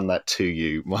that I'd done that to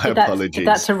you. My apologies. Did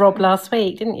that to Rob last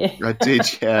week, didn't you? I did,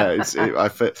 yeah.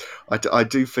 I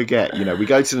do forget. We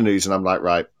go to the news and I'm like,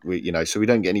 right, so we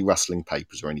don't get any rustling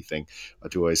papers or anything. I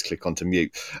do always click onto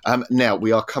mute. Now,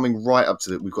 we are coming right up to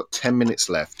that. We've got 10 minutes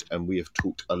left and we have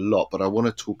talked a lot, but I want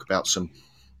to talk about some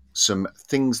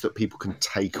things that people can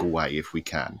take away if we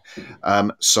can.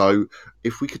 So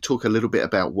if we could talk a little bit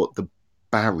about what the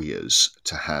barriers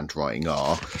to handwriting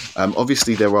are.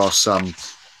 Obviously, there are some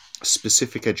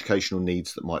specific educational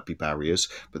needs that might be barriers,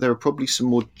 but there are probably some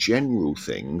more general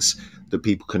things that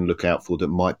people can look out for that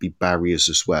might be barriers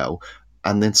as well.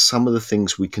 And then some of the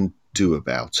things we can do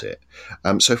about it.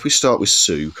 So if we start with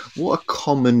Sue, what are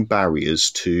common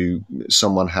barriers to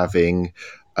someone having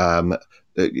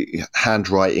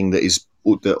handwriting that is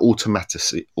the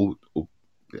automaticity,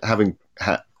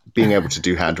 being able to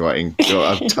do handwriting?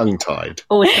 I'm tongue-tied.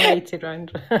 Automated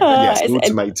handwriting. Yes,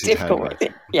 automated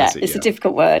handwriting. It's a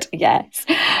difficult word. Yes.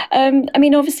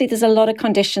 Obviously, there's a lot of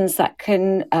conditions that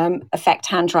can affect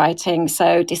handwriting.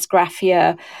 So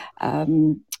dysgraphia.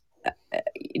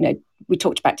 We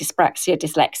talked about dyspraxia,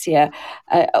 dyslexia,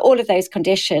 all of those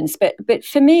conditions. But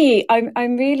for me, I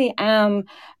really am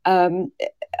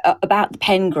about the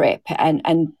pen grip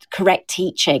and correct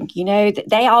teaching.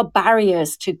 They are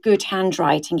barriers to good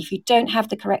handwriting. If you don't have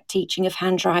the correct teaching of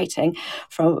handwriting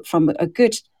from a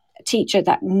good teacher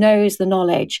that knows the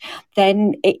knowledge,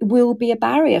 then it will be a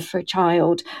barrier for a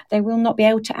child. They will not be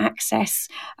able to access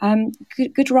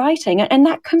good writing. And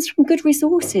that comes from good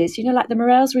resources, like the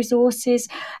Morels resources.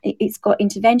 It's got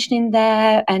intervention in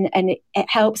there and it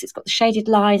helps. It's got the shaded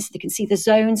lines so they can see the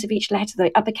zones of each letter,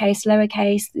 the uppercase,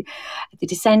 lowercase, the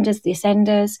descenders, the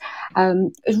ascenders.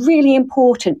 It's really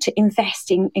important to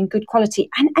invest in good quality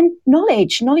and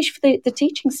knowledge for the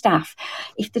teaching staff.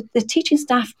 If the teaching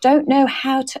staff don't know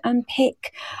how to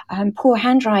unpick poor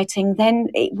handwriting, then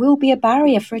it will be a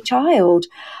barrier for a child.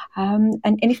 And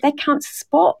if they can't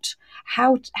spot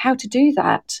how to do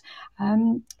that,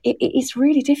 it's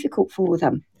really difficult for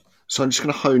them. So I'm just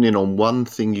going to hone in on one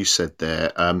thing you said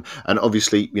there. And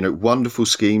obviously, wonderful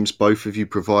schemes, both of you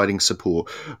providing support.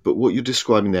 But what you're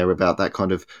describing there about that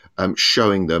kind of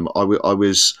showing them, I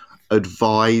was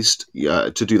advised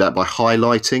to do that by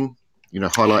highlighting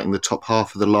the top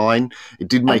half of the line. It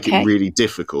did make it really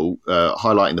difficult.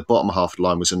 Highlighting the bottom half of the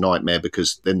line was a nightmare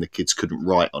because then the kids couldn't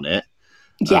write on it.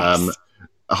 Yes.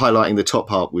 Highlighting the top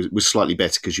half was slightly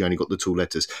better because you only got the tall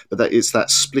letters. But it's that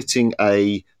splitting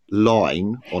a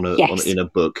line in a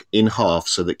book in half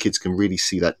so that kids can really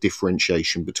see that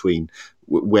differentiation between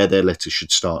where their letters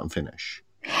should start and finish.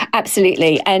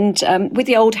 Absolutely. And with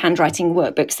the old handwriting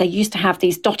workbooks, they used to have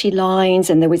these dotted lines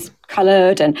and there was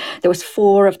coloured and there was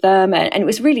 4 of them and it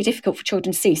was really difficult for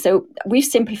children to see. So we've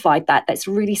simplified that. That's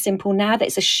really simple now.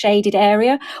 That's a shaded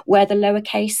area where the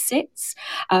lowercase sits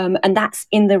and that's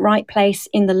in the right place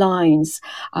in the lines.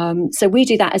 So we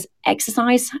do that as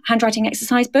handwriting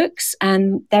exercise books,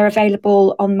 and they're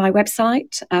available on my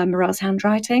website, Morels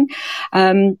Handwriting.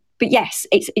 But yes,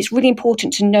 it's really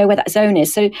important to know where that zone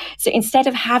is. So instead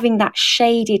of having that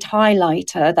shaded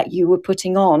highlighter that you were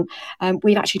putting on,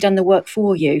 we've actually done the work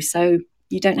for you. So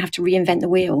you don't have to reinvent the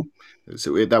wheel.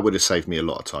 So that would have saved me a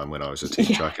lot of time when I was a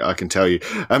teacher, I can tell you.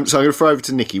 So I'm going to throw over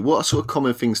to Nikki. What are sort of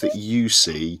common things that you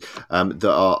see that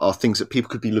are things that people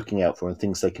could be looking out for and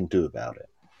things they can do about it?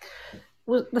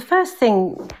 Well, the first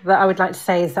thing that I would like to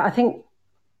say is that I think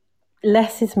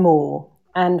less is more.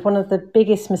 And one of the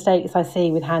biggest mistakes I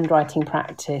see with handwriting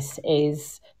practice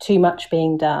is too much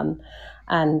being done.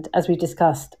 And as we've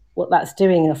discussed, what that's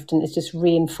doing often is just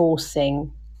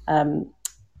reinforcing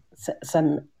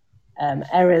some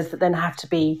errors that then have to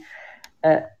be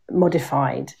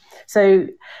modified. So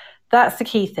that's the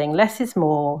key thing. Less is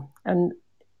more. And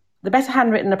the better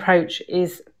handwritten approach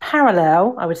is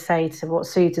parallel, I would say, to what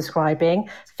Sue's describing.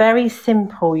 It's very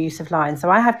simple use of lines. So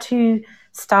I have two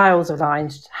styles of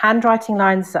lines: handwriting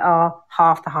lines that are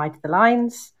half the height of the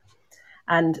lines,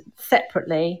 and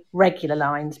separately regular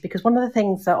lines, because one of the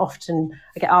things that often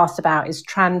I get asked about is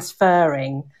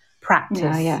transferring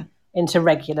practice into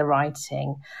regular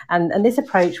writing. And this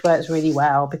approach works really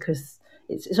well because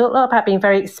it's all about being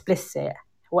very explicit.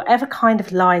 Whatever kind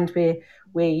of lines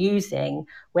we're using,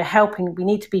 we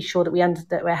need to be sure that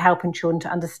we're helping children to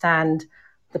understand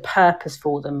the purpose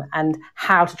for them and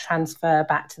how to transfer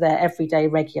back to their everyday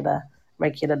regular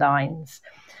lines.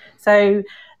 So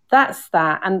that's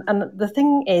that. And the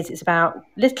thing is, it's about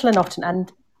little and often,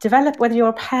 and develop, whether you're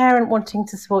a parent wanting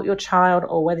to support your child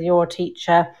or whether you're a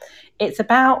teacher, it's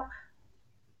about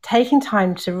taking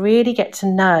time to really get to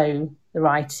know the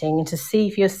writing and to see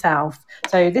for yourself.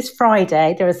 So this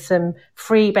Friday, there are some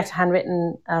free Better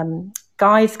Handwritten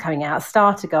guides coming out,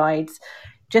 starter guides,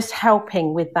 just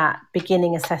helping with that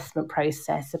beginning assessment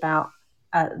process about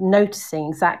noticing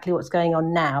exactly what's going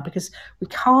on now, because we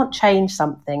can't change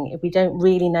something if we don't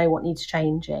really know what needs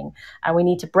changing, and we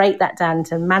need to break that down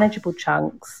into manageable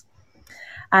chunks.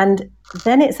 And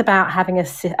then it's about having a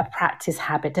practice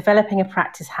habit, developing a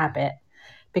practice habit,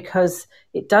 because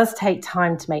it does take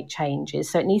time to make changes.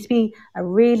 So it needs to be a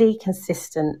really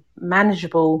consistent,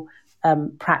 manageable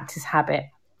practice habit.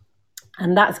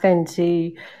 And that's going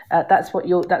to that's what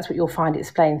you'll find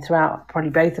explained throughout probably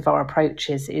both of our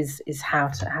approaches is how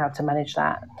to manage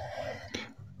that.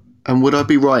 And would I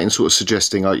be right in sort of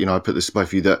suggesting, I put this to both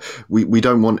of you, that we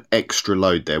don't want extra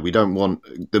load there. We don't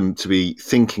want them to be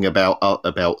thinking about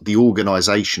the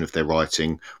organisation of their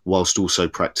writing whilst also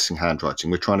practising handwriting.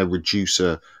 We're trying to reduce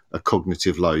a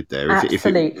cognitive load there.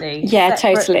 Absolutely.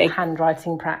 Totally.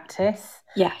 Handwriting practice.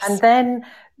 Yes. And then,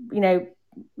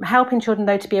 helping children,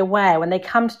 though, to be aware when they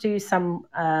come to do some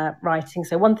writing.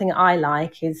 So one thing I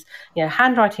like is,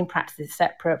 handwriting practice is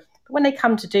separate. But when they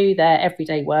come to do their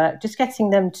everyday work, just getting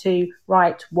them to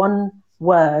write one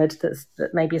word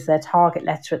that maybe is their target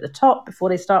letter at the top before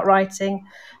they start writing.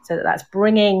 So that's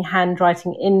bringing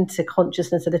handwriting into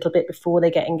consciousness a little bit before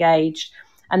they get engaged.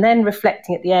 And then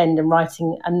reflecting at the end and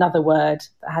writing another word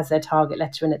that has their target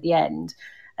letter in at the end.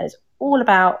 And it's all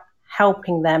about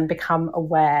helping them become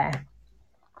aware.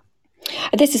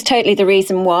 This is totally the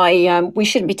reason why we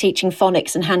shouldn't be teaching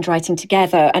phonics and handwriting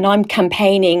together. And I'm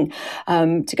campaigning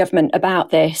to government about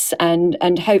this,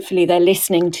 and hopefully they're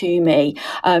listening to me,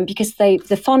 because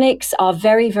the phonics are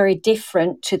very, very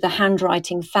different to the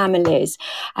handwriting families,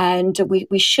 and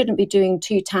we shouldn't be doing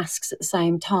two tasks at the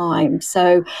same time.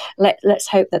 So let's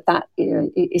hope that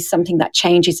is something that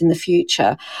changes in the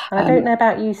future. I don't know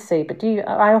about you, Sue, but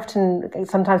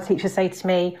sometimes teachers say to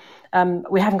me,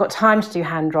 we haven't got time to do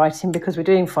handwriting because we're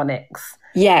doing phonics.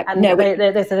 Yeah, and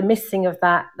there's a missing of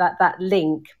that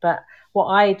link. But what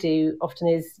I do often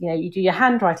is, you do your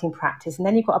handwriting practice, and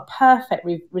then you've got a perfect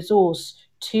resource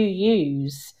to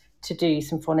use to do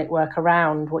some phonic work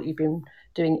around what you've been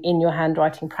doing in your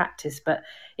handwriting practice. But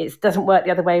it doesn't work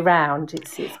the other way around.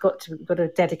 We've got to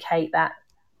dedicate that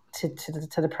to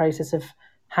the process of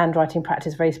handwriting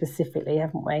practice very specifically,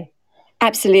 haven't we?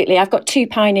 Absolutely. I've got two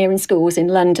pioneering schools in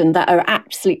London that are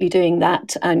absolutely doing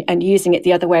that and using it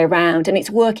the other way around, and it's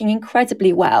working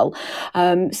incredibly well.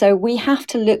 So we have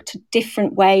to look to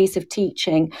different ways of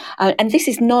teaching, and this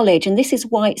is knowledge, and this is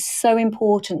why it's so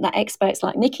important that experts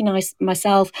like Nikki and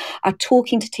myself are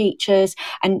talking to teachers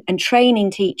and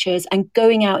training teachers and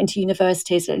going out into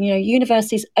universities.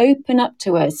 Universities open up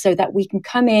to us so that we can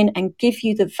come in and give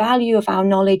you the value of our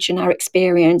knowledge and our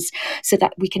experience, so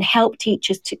that we can help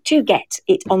teachers to get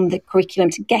it on the curriculum,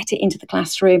 to get it into the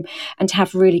classroom, and to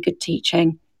have really good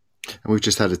teaching. And we've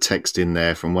just had a text in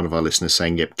there from one of our listeners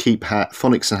saying, yep, keep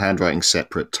phonics and handwriting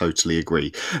separate. Totally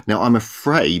agree. Now, I'm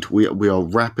afraid we are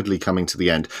rapidly coming to the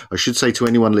end. I should say to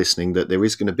anyone listening that there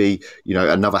is going to be,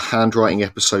 another handwriting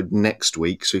episode next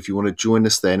week. So if you want to join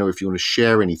us then, or if you want to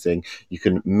share anything, you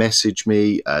can message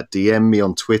me, DM me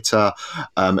on Twitter.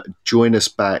 Join us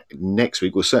back next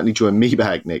week. Well, certainly join me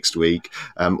back next week,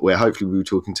 where hopefully we'll be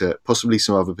talking to possibly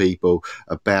some other people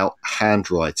about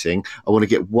handwriting. I want to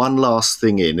get one last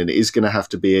thing in, and it is going to have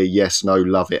to be a yes, no,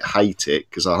 love it, hate it,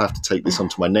 because I'll have to take this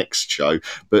onto my next show.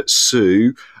 But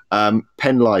Sue,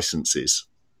 pen licenses.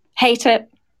 Hate it.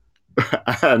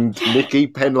 And Nikki,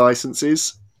 pen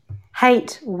licenses.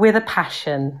 Hate with a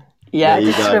passion. Yeah,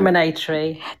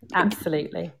 discriminatory.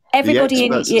 Absolutely. Everybody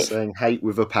the experts are saying hate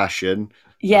with a passion.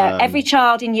 Yeah, every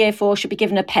child in year 4 should be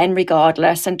given a pen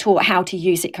regardless and taught how to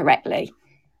use it correctly.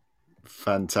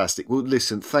 Fantastic. Well,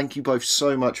 listen, thank you both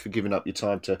so much for giving up your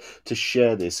time to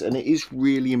share this. And it is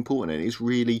really important. And it's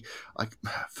really,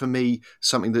 for me,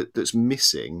 something that's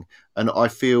missing. And I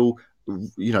feel,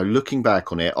 looking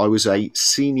back on it, I was a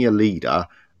senior leader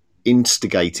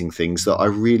instigating things that I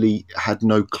really had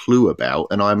no clue about.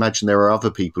 And I imagine there are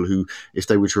other people who, if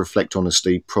they were to reflect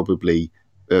honestly, probably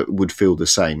would feel the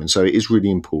same. And so it is really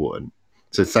important.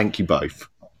 So thank you both.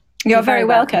 You're very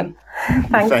welcome.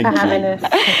 Thanks for having us.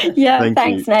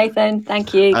 Thanks, Nathan.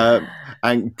 Thank you.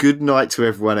 And good night to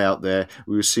everyone out there.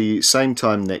 We will see you same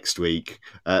time next week.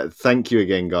 Thank you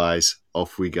again, guys.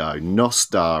 Off we go.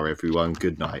 Nostar, everyone.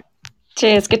 Good night.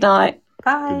 Cheers. Good night.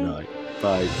 Bye. Good night.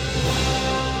 Bye.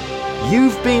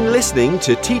 You've been listening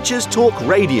to Teachers Talk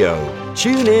Radio.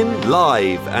 Tune in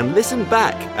live and listen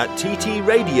back at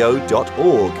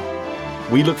ttradio.org.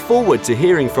 We look forward to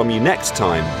hearing from you next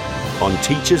time on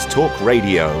Teachers Talk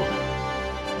Radio.